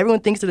people, everyone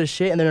thinks they're the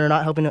shit and then they're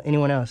not helping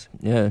anyone else.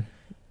 Yeah.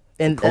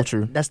 And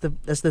culture. That's the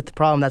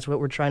problem. That's what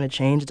we're trying to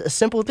change. It's a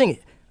simple thing.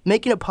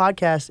 Making a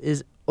podcast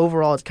is,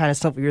 overall, it's kind of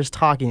simple. You're just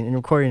talking and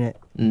recording it.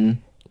 Mm-hmm.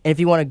 And if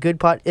you want a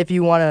good if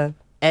you want to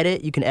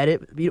edit, you can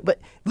edit. But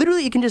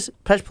literally, you can just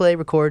press play,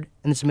 record,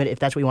 and then submit it if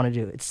that's what you want to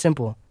do. It's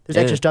simple. There's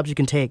extra steps you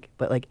can take,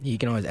 but like you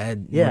can always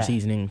add more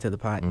seasoning to the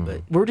pot.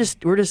 But we're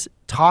just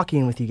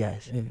talking with you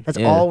guys. That's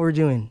all we're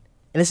doing,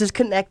 and this is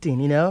connecting.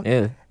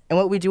 Yeah. And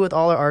what we do with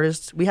all our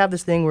artists, we have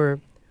this thing where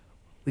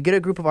we get a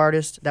group of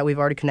artists that we've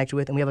already connected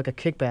with, and we have like a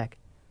kickback,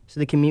 so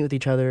they can meet with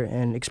each other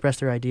and express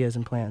their ideas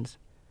and plans.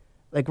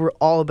 Like, we're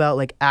all about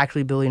like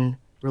actually building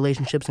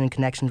relationships and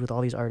connections with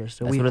all these artists.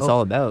 So that's what it's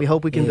all about. We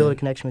hope we can build a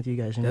connection with you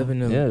guys.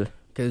 Definitely. Yeah.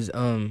 Because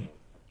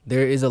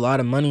there is a lot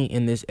of money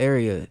in this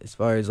area as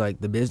far as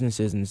like the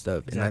businesses and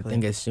stuff. Exactly. And I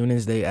think as soon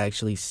as they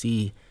actually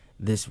see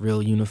this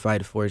real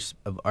unified force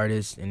of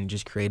artists and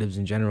just creatives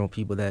in general,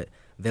 people that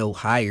they'll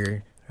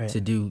hire to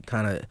do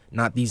kind of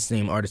not these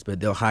same artists, but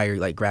they'll hire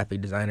like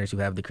graphic designers who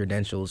have the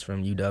credentials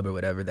from UW or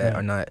whatever that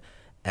are not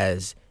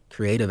as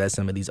creative as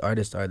some of these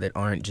artists are, that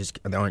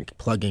aren't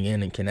plugging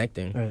in and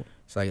connecting. Right.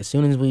 It's like as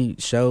soon as we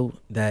show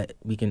that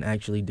we can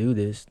actually do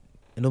this,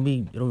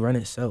 it'll run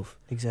itself.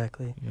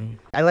 Exactly.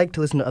 I like to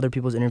listen to other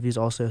people's interviews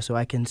also, so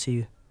I can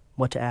see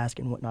what to ask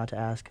and what not to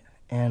ask.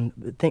 And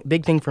the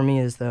big thing for me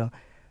is, though,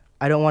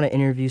 I don't want to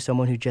interview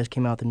someone who just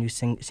came out with a new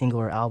single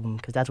or album,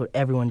 because that's what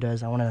everyone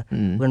does. I want to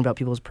learn about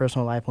people's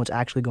personal life and what's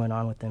actually going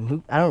on with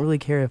them. I don't really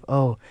care if,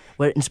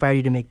 what inspired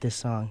you to make this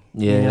song?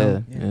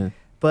 Yeah.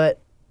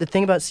 But the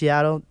thing about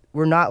Seattle,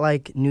 we're not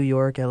like New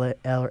York, LA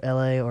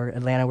or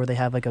Atlanta, where they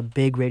have like a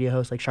big radio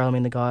host like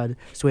Charlamagne the God,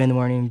 Sway in the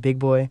Morning, Big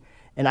Boy.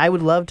 And I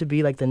would love to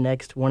be like the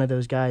next one of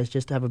those guys,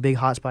 just to have a big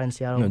hotspot in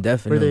Seattle. No,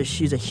 definitely.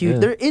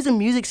 There is a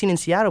music scene in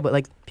Seattle, but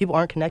like people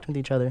aren't connecting with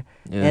each other,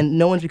 and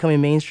no one's becoming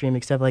mainstream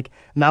except like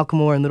Malcolm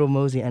Moore and Little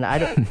Mosey. And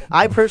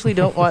I personally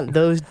don't want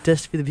those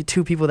just to be the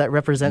two people that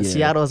represent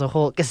Seattle as a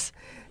whole. Cause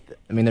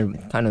I mean,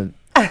 they're kind of.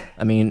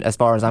 I mean, as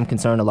far as I'm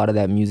concerned, a lot of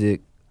that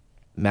music,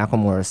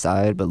 Macklemore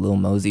aside, but Lil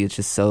Mosey, it's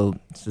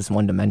just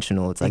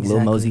one-dimensional. It's like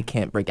Lil Mosey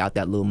can't break out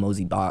that Lil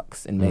Mosey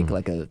box and make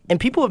like a. And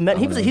people have met.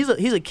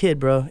 He's a kid,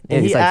 bro.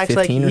 And he acts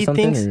like he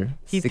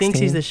thinks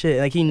he's the shit.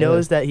 Like he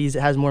knows that he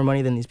has more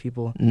money than these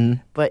people.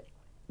 But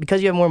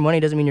because you have more money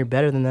doesn't mean you're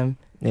better than them.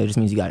 Yeah, it just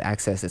means you got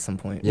access at some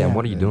point. Yeah, and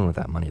what are you doing with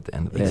that money at the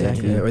end of the day?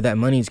 Exactly. Or that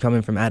money's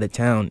coming from out of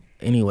town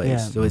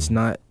anyways. So it's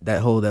not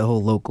that whole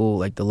local,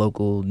 like the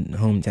local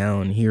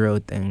hometown hero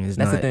thing is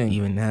not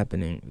even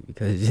happening,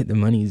 because the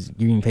money's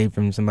getting paid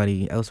from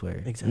somebody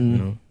elsewhere.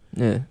 Exactly.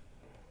 Yeah,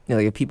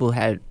 like if people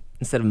had,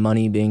 instead of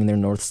money being their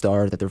North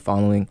Star that they're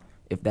following,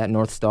 if that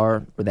North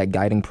Star or that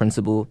guiding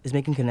principle is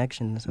making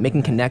connections,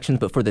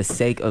 but for the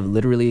sake of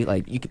literally,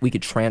 like, we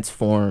could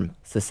transform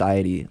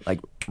society,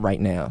 like,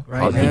 right now.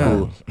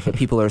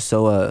 People are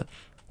so,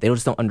 they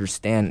just don't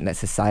understand that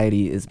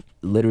society is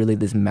literally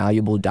this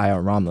malleable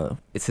diorama.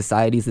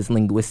 Society is this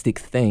linguistic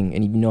thing,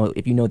 and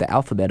if you know the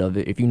alphabet of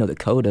it, if you know the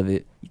code of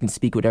it, you can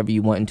speak whatever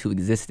you want into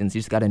existence.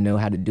 You just got to know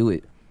how to do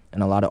it.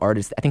 And a lot of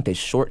artists, I think they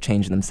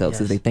shortchange themselves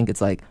because they think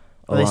it's like,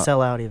 or they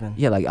sell out even.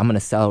 Yeah, like, I'm going to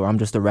sell, or I'm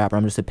just a rapper,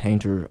 I'm just a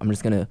painter, I'm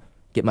just going to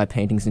get my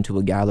paintings into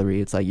a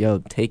gallery. It's like,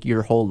 take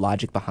your whole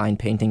logic behind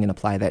painting and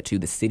apply that to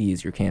the city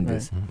as your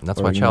canvas. Right.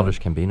 That's why Childish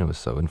Gambino was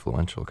so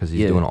influential, because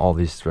he's doing all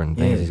these certain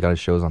things. He's got his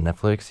shows on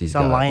Netflix. He's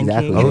on Lion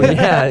King. Oh,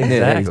 yeah,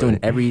 exactly. He's doing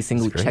every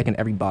single, checking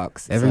every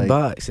box.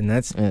 Box, and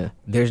that's,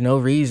 there's no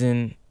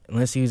reason,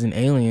 unless he's an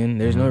alien,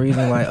 there's no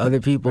reason why other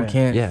people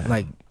can't,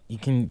 like, you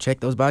can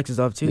check those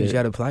boxes off too. You just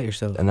got to apply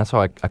yourself. And that's how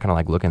I kind of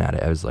like looking at it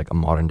as like a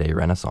modern day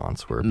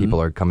renaissance, where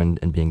people are coming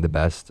and being the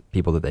best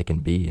people that they can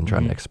be and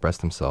trying to express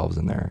themselves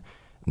in their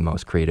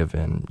most creative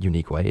and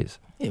unique ways.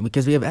 Yeah,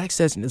 because we have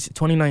access. It's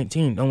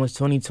 2019, almost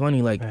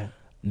 2020. Like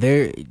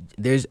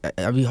there's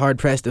I'd be hard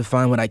pressed to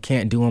find what I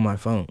can't do on my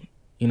phone.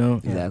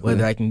 Exactly.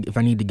 Whether if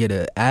I need to get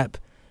an app,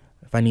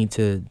 if I need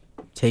to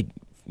take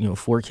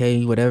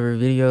 4K whatever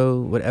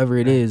video, whatever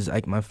it is,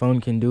 like my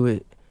phone can do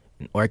it.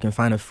 Or I can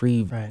find a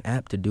free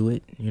app to do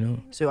it,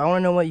 So I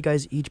want to know what you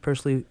guys each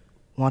personally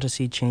want to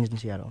see changed in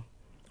Seattle.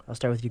 I'll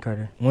start with you,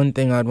 Carter. One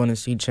thing I'd want to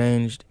see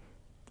changed,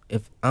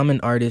 if I'm an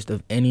artist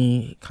of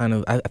any kind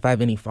of, if I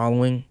have any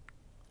following,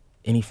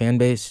 any fan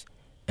base,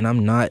 and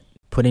I'm not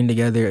putting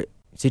together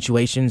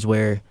situations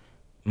where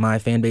my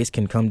fan base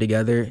can come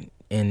together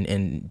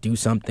and do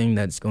something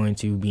that's going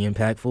to be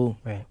impactful,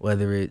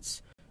 whether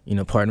it's,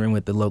 partnering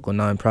with the local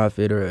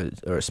nonprofit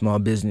or a small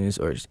business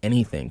or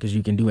anything, because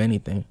you can do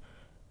anything.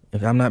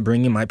 If I'm not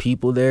bringing my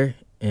people there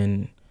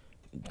and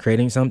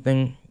creating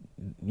something,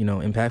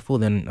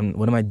 impactful, then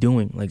what am I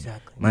doing? Like,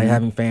 am I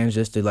having fans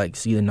just to like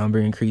see the number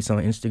increase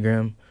on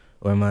Instagram,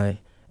 or am I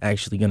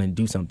actually gonna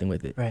do something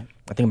with it? Right.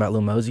 I think about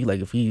Lil Mosey.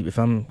 Like, if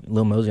I'm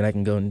Lil Mosey and I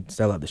can go and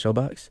sell out the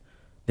Showbox,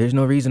 there's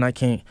no reason I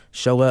can't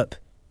show up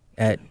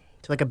at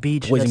to like a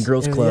beach, Boys and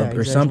Girls Club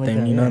or something. Like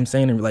that, you know what I'm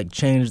saying? And like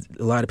change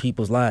a lot of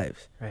people's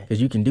lives. Right.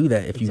 Because you can do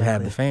that if you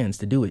have the fans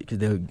to do it, because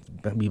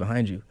they'll be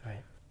behind you. Right.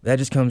 That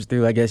just comes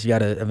through. I guess you got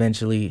to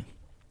eventually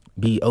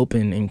be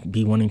open and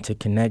be wanting to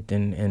connect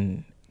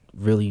and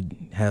really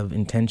have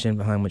intention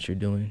behind what you're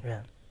doing.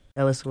 Yeah.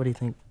 Ellis, what do you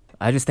think?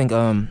 I just think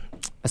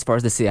as far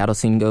as the Seattle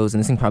scene goes, and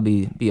this can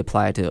probably be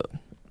applied to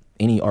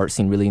any art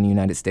scene really in the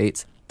United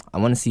States, I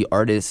want to see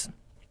artists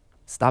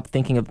stop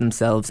thinking of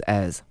themselves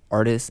as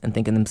artists and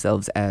thinking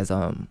themselves as,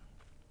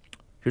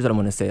 here's what I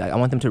want to say. I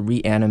want them to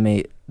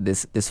reanimate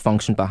this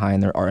function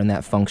behind their art, and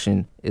that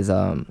function is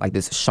like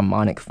this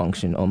shamanic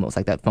function almost,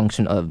 like that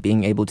function of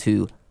being able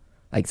to,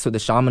 like, so the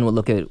shaman would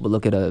look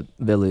at a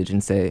village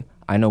and say,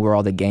 I know where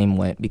all the game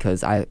went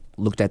because I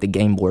looked at the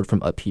game board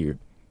from up here,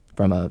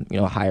 from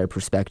a higher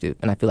perspective.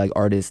 And I feel like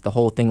artists, the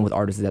whole thing with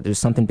artists is that there's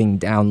something being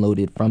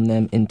downloaded from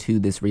them into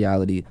this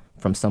reality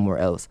from somewhere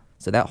else.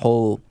 So that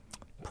whole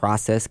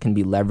process can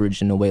be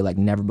leveraged in a way like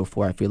never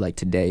before, I feel like,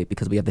 today,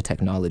 because we have the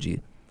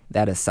technology.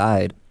 That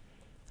aside,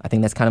 I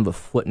think that's kind of a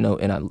footnote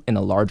in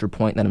a larger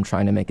point that I'm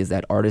trying to make, is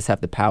that artists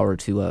have the power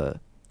to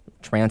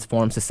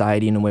transform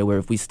society in a way where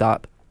if we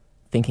stop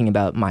thinking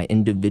about my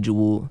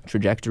individual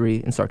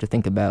trajectory and start to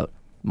think about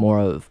more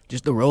of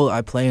just the role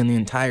I play in the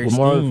entire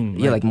scheme.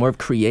 More of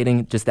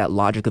creating, just that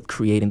logic of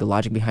creating, the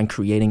logic behind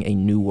creating a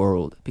new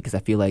world. Because I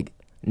feel like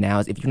now,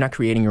 if you're not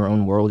creating your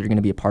own world, you're going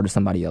to be a part of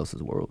somebody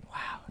else's world.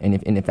 Wow. And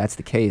if that's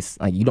the case,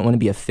 like, you don't want to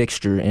be a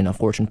fixture in a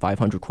Fortune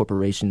 500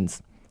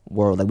 corporation's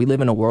world. Like, we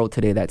live in a world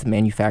today that's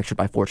manufactured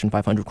by Fortune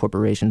 500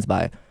 corporations,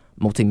 by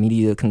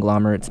multimedia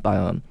conglomerates,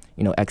 by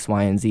X,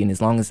 Y, and Z. And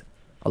as long as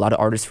a lot of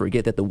artists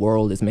forget that the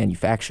world is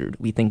manufactured,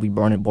 we think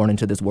we're born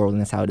into this world, and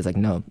that's how it is. Like,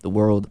 no, the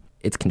world,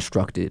 it's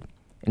constructed.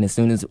 And as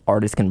soon as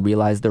artists can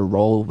realize their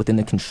role within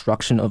the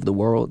construction of the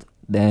world,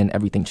 then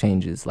everything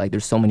changes. Like,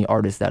 there's so many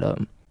artists that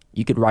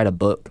you could write a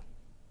book.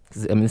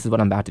 This is what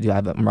I'm about to do.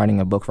 I'm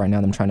writing a book right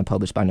now that I'm trying to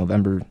publish by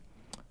November.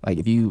 Like,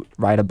 if you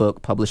write a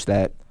book, publish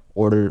that,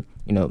 order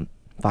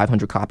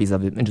 500 copies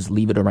of it, and just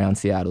leave it around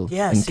Seattle,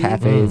 in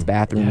cafes,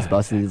 bathrooms,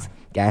 buses,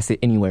 gas it,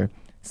 anywhere,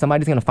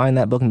 somebody's gonna find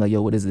that book and be like,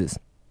 yo, what is this?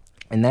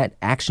 And that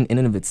action in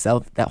and of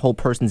itself, that whole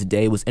person's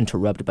day was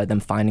interrupted by them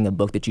finding a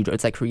book that you...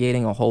 It's like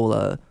creating a whole,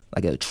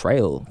 like a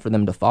trail for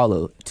them to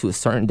follow to a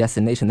certain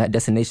destination. That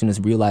destination is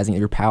realizing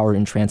your power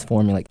in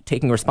transforming, like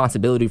taking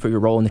responsibility for your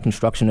role in the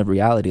construction of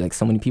reality. Like,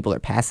 so many people are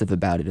passive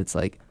about it. It's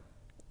like,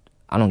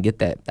 I don't get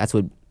that. That's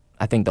what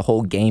I think the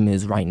whole game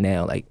is right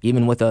now. Like,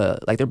 even with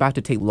like they're about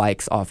to take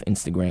likes off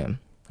Instagram,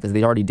 because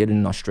they already did it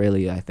in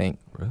Australia, I think.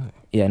 Really?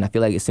 Yeah, and I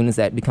feel like as soon as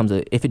that becomes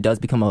if it does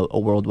become a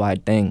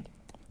worldwide thing,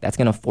 that's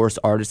going to force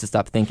artists to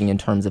stop thinking in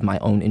terms of my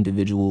own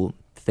individual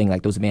thing,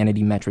 like those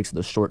vanity metrics,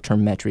 those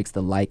short-term metrics,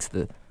 the likes,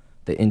 the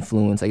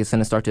influence. Like, it's going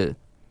to start to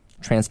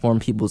transform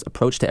people's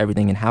approach to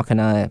everything, and how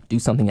can I do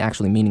something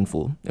actually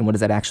meaningful? And what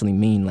does that actually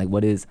mean? Like,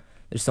 there's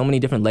so many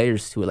different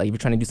layers to it. Like, if you're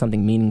trying to do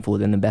something meaningful,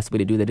 then the best way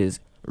to do that is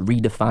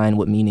redefine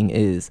what meaning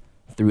is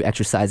through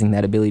exercising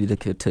that ability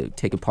to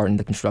take a part in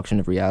the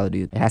construction of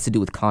reality. It has to do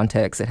with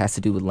context. It has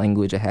to do with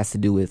language. It has to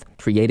do with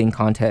creating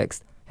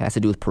context. It has to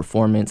do with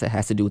performance. It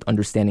has to do with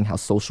understanding how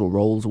social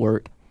roles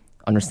work,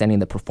 understanding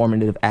the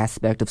performative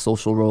aspect of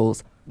social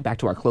roles. Back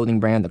to our clothing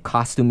brand, the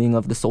costuming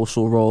of the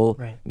social role,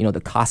 right. The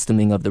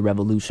costuming of the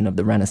revolution of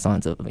the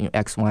Renaissance of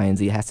X, Y, and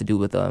Z. It has to do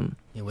with what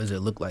does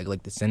it look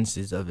like the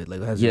senses of it, like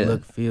how does it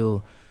look,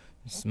 feel,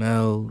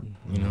 smell,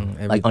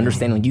 everything. Like,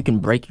 understanding, like, you can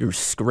break your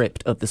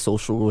script of the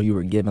social role you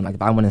were given. Like,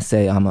 if I want to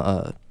say I'm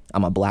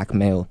a black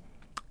male,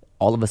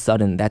 all of a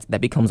sudden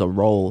that becomes a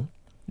role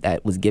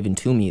that was given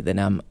to me. Then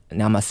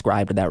I'm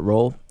ascribed to that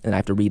role, and I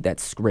have to read that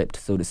script,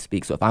 so to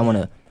speak. So if I want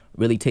to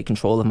really take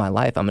control of my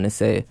life, I'm going to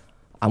say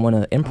I want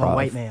to improv. I'm a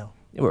white male.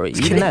 Or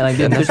even that, like,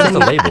 that's just a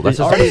label. That's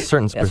just a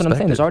certain perspective. That's what I'm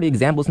saying. There's already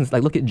examples.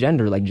 Like, look at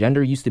gender. Like,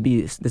 gender used to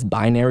be this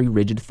binary,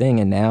 rigid thing,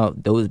 and now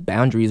those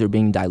boundaries are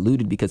being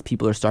diluted because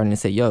people are starting to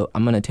say, yo,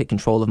 I'm going to take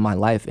control of my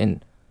life,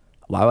 and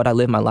why would I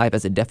live my life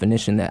as a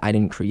definition that I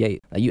didn't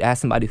create? Like, you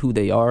ask somebody who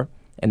they are,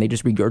 and they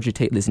just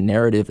regurgitate this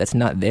narrative that's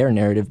not their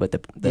narrative, but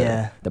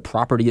the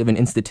property of an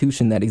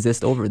institution that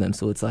exists over them.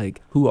 So it's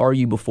like, who are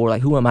you before?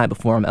 Like, who am I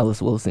before I'm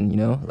Ellis Wilson,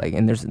 Like,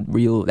 and there's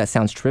that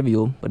sounds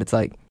trivial, but it's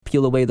like,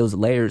 peel away those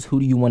layers. Who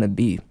do you want to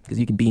be? Because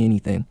you can be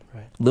anything.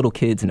 Right. Little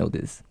kids know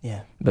this.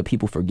 Yeah. But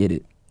people forget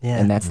it. Yeah.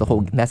 And that's the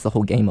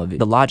whole game of it.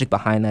 The logic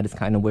behind that is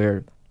kind of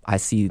where I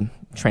see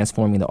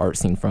transforming the art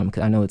scene from,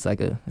 because I know it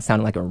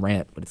sounded like a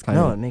rant, but it's kind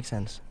of... No, it makes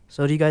sense.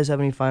 So do you guys have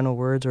any final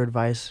words or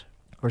advice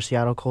for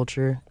Seattle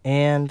culture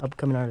and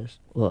upcoming artists?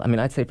 Well, I mean,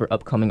 I'd say for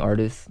upcoming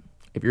artists,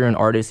 if you're an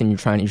artist and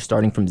you're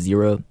starting from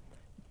zero,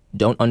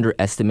 don't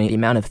underestimate the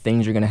amount of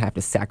things you're going to have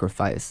to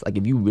sacrifice. Like,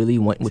 if you really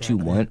want what you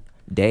want,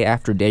 day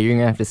after day, you're going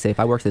to have to say, if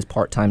I work this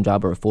part-time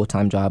job or a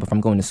full-time job, if I'm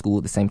going to school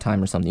at the same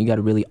time or something, you got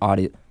to really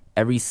audit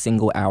every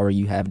single hour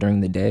you have during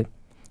the day.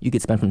 You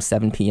could spend from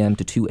 7 p.m.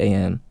 to 2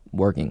 a.m.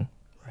 working.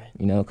 Right.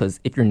 You know, because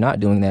if you're not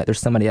doing that,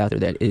 there's somebody out there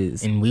that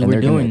is. And we were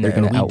doing that.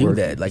 We do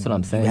that. Like, that's what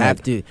I'm saying. We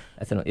have to.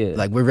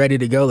 Like, we're ready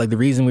to go. Like, the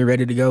reason we're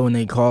ready to go when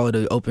they call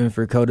it open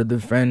for Code of the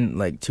Friend,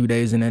 like, 2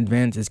 days in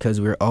advance is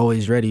because we're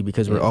always ready,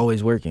 because we're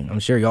always working.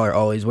 I'm sure y'all are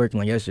always working.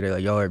 Like yesterday,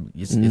 like, y'all are,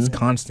 it's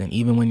constant.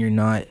 Even when you're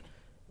not,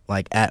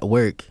 like, at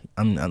work.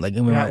 I'm like,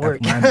 you know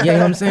what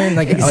I'm saying?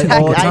 Like, exactly.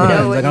 All the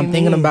time. Like, I'm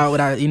thinking about what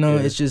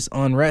it's just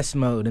on rest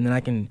mode. And then I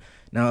can,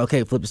 now,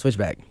 okay, flip the switch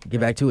back. Get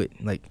back to it.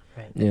 Like,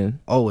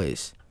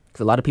 always.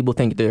 Because a lot of people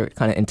think they're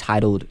kind of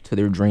entitled to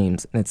their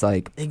dreams, and it's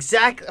like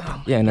exactly.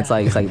 Oh and it's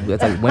like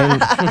when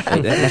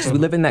we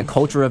live in that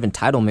culture of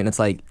entitlement. It's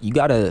like you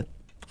gotta,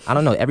 I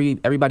don't know.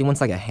 Everybody wants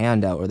like a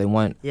handout, or they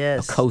want a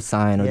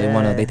cosign,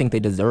 or they think they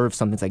deserve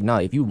something. It's like, no,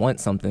 if you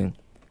want something,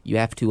 you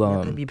have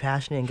to be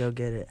passionate and go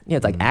get it. Yeah,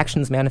 it's like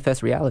actions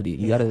manifest reality.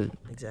 You gotta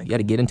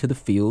get into the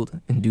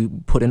field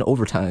and put in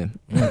overtime.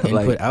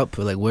 Input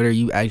output. Like, what are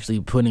you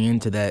actually putting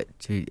into that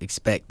to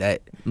expect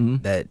that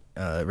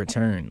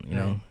return? You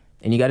know.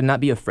 And you got to not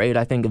be afraid,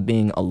 I think, of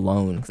being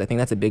alone, because I think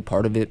that's a big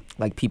part of it.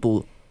 Like,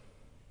 people,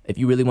 if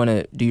you really want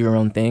to do your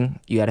own thing,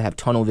 you got to have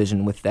tunnel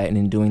vision with that. And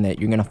in doing that,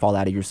 you're going to fall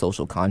out of your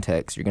social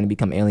context. You're going to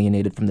become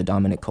alienated from the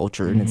dominant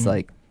culture. And it's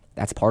like,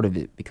 that's part of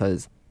it,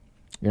 because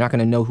you're not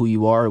going to know who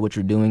you are or what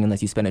you're doing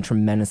unless you spend a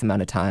tremendous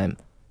amount of time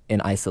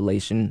in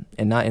isolation.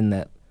 And not in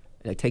that,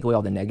 like, take away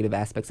all the negative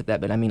aspects of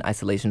that, but I mean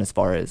isolation as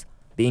far as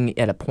being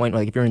at a point,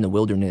 like, if you're in the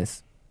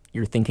wilderness,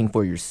 you're thinking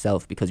for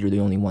yourself because you're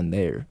the only one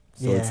there.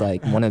 So it's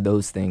like one of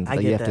those things. I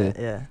like get you have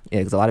that,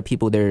 because a lot of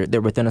people,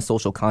 they're within a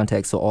social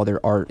context, so all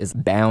their art is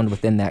bound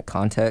within that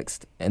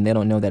context, and they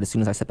don't know that as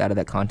soon as I step out of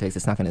that context,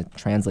 it's not going to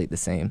translate the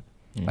same.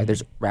 Like,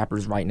 there's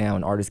rappers right now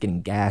and artists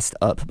getting gassed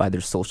up by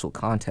their social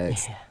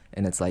context,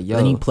 and it's like, yo.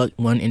 Then you pluck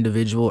one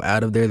individual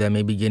out of there that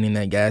may be getting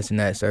that gas in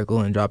that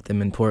circle and drop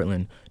them in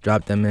Portland,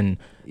 drop them in,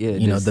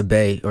 the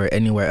Bay or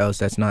anywhere else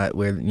that's not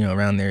where,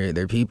 around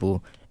their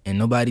people, and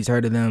nobody's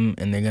heard of them,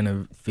 and they're going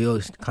to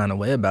feel kind of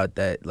way about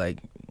that, like,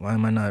 why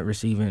am I not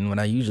receiving what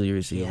I usually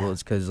receive? Well,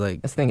 it's because,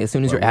 like... That's the thing. As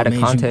soon as you're out of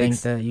context... You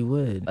think that you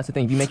would? That's the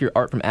thing. If you make your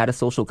art from out of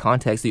social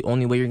context, the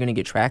only way you're going to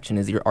get traction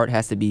is your art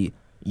has to be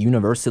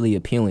universally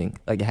appealing.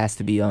 Like, it has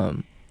to be...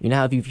 You know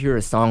how if you hear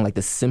a song, like,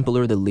 the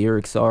simpler the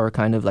lyrics are,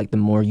 kind of, like, the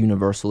more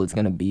universal it's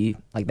going to be?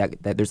 Like,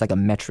 that there's, like, a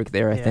metric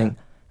there, I think.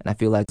 And I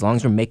feel like as long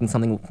as you're making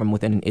something from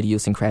within an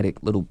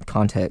idiosyncratic little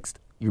context,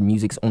 your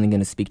music's only going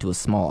to speak to a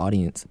small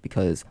audience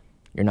because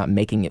you're not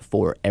making it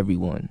for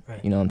everyone. Right.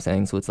 You know what I'm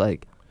saying? So it's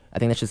like... I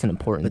think that's just an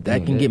important thing. But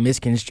that can get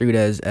misconstrued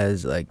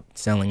as like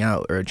selling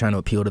out or trying to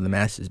appeal to the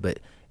masses,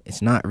 but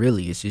it's not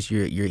really. It's just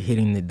you're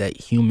hitting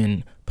that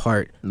human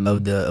part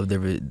of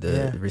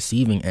the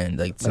receiving end.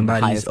 Like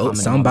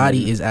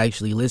somebody is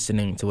actually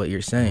listening to what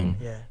you're saying.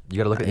 Yeah. You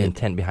got to look at the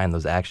intent behind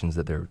those actions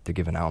that they're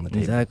giving out on the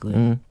table.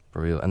 Exactly. For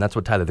real. And that's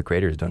what Tyler the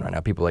Creator is doing right now.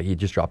 People he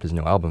just dropped his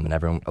new album,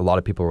 and a lot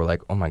of people were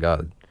like, "Oh my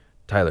God,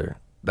 Tyler,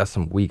 that's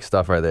some weak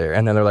stuff right there."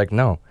 And then they're like,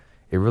 "No.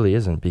 It really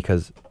isn't,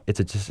 because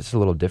it's a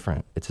little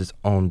different. It's its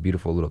own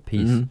beautiful little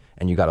piece,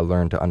 and you got to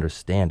learn to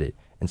understand it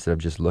instead of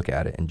just look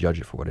at it and judge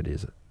it for what it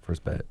is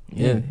first bet."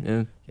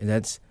 Yeah.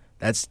 That's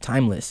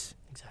timeless.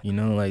 Exactly.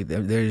 Like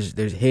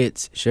there's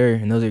hits, sure,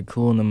 and those are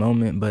cool in the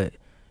moment, but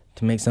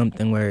to make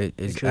something where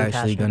it's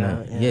actually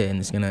gonna,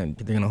 and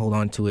they're gonna hold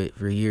on to it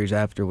for years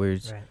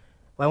afterwards. Right.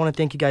 Well, I want to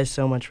thank you guys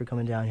so much for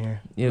coming down here.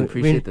 Yeah, we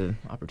appreciate the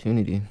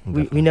opportunity.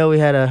 We know we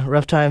had a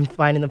rough time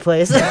finding the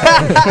place. This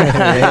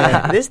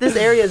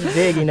area is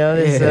big,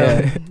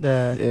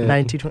 the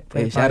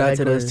 92.5. Shout out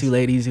to those two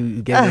ladies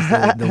who gave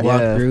us the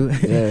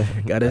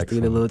walkthrough. Got us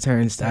through the little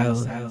turnstile.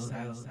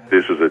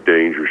 This is a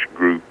dangerous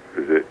groups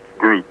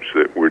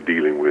that we're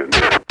dealing with.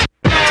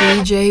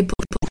 DJ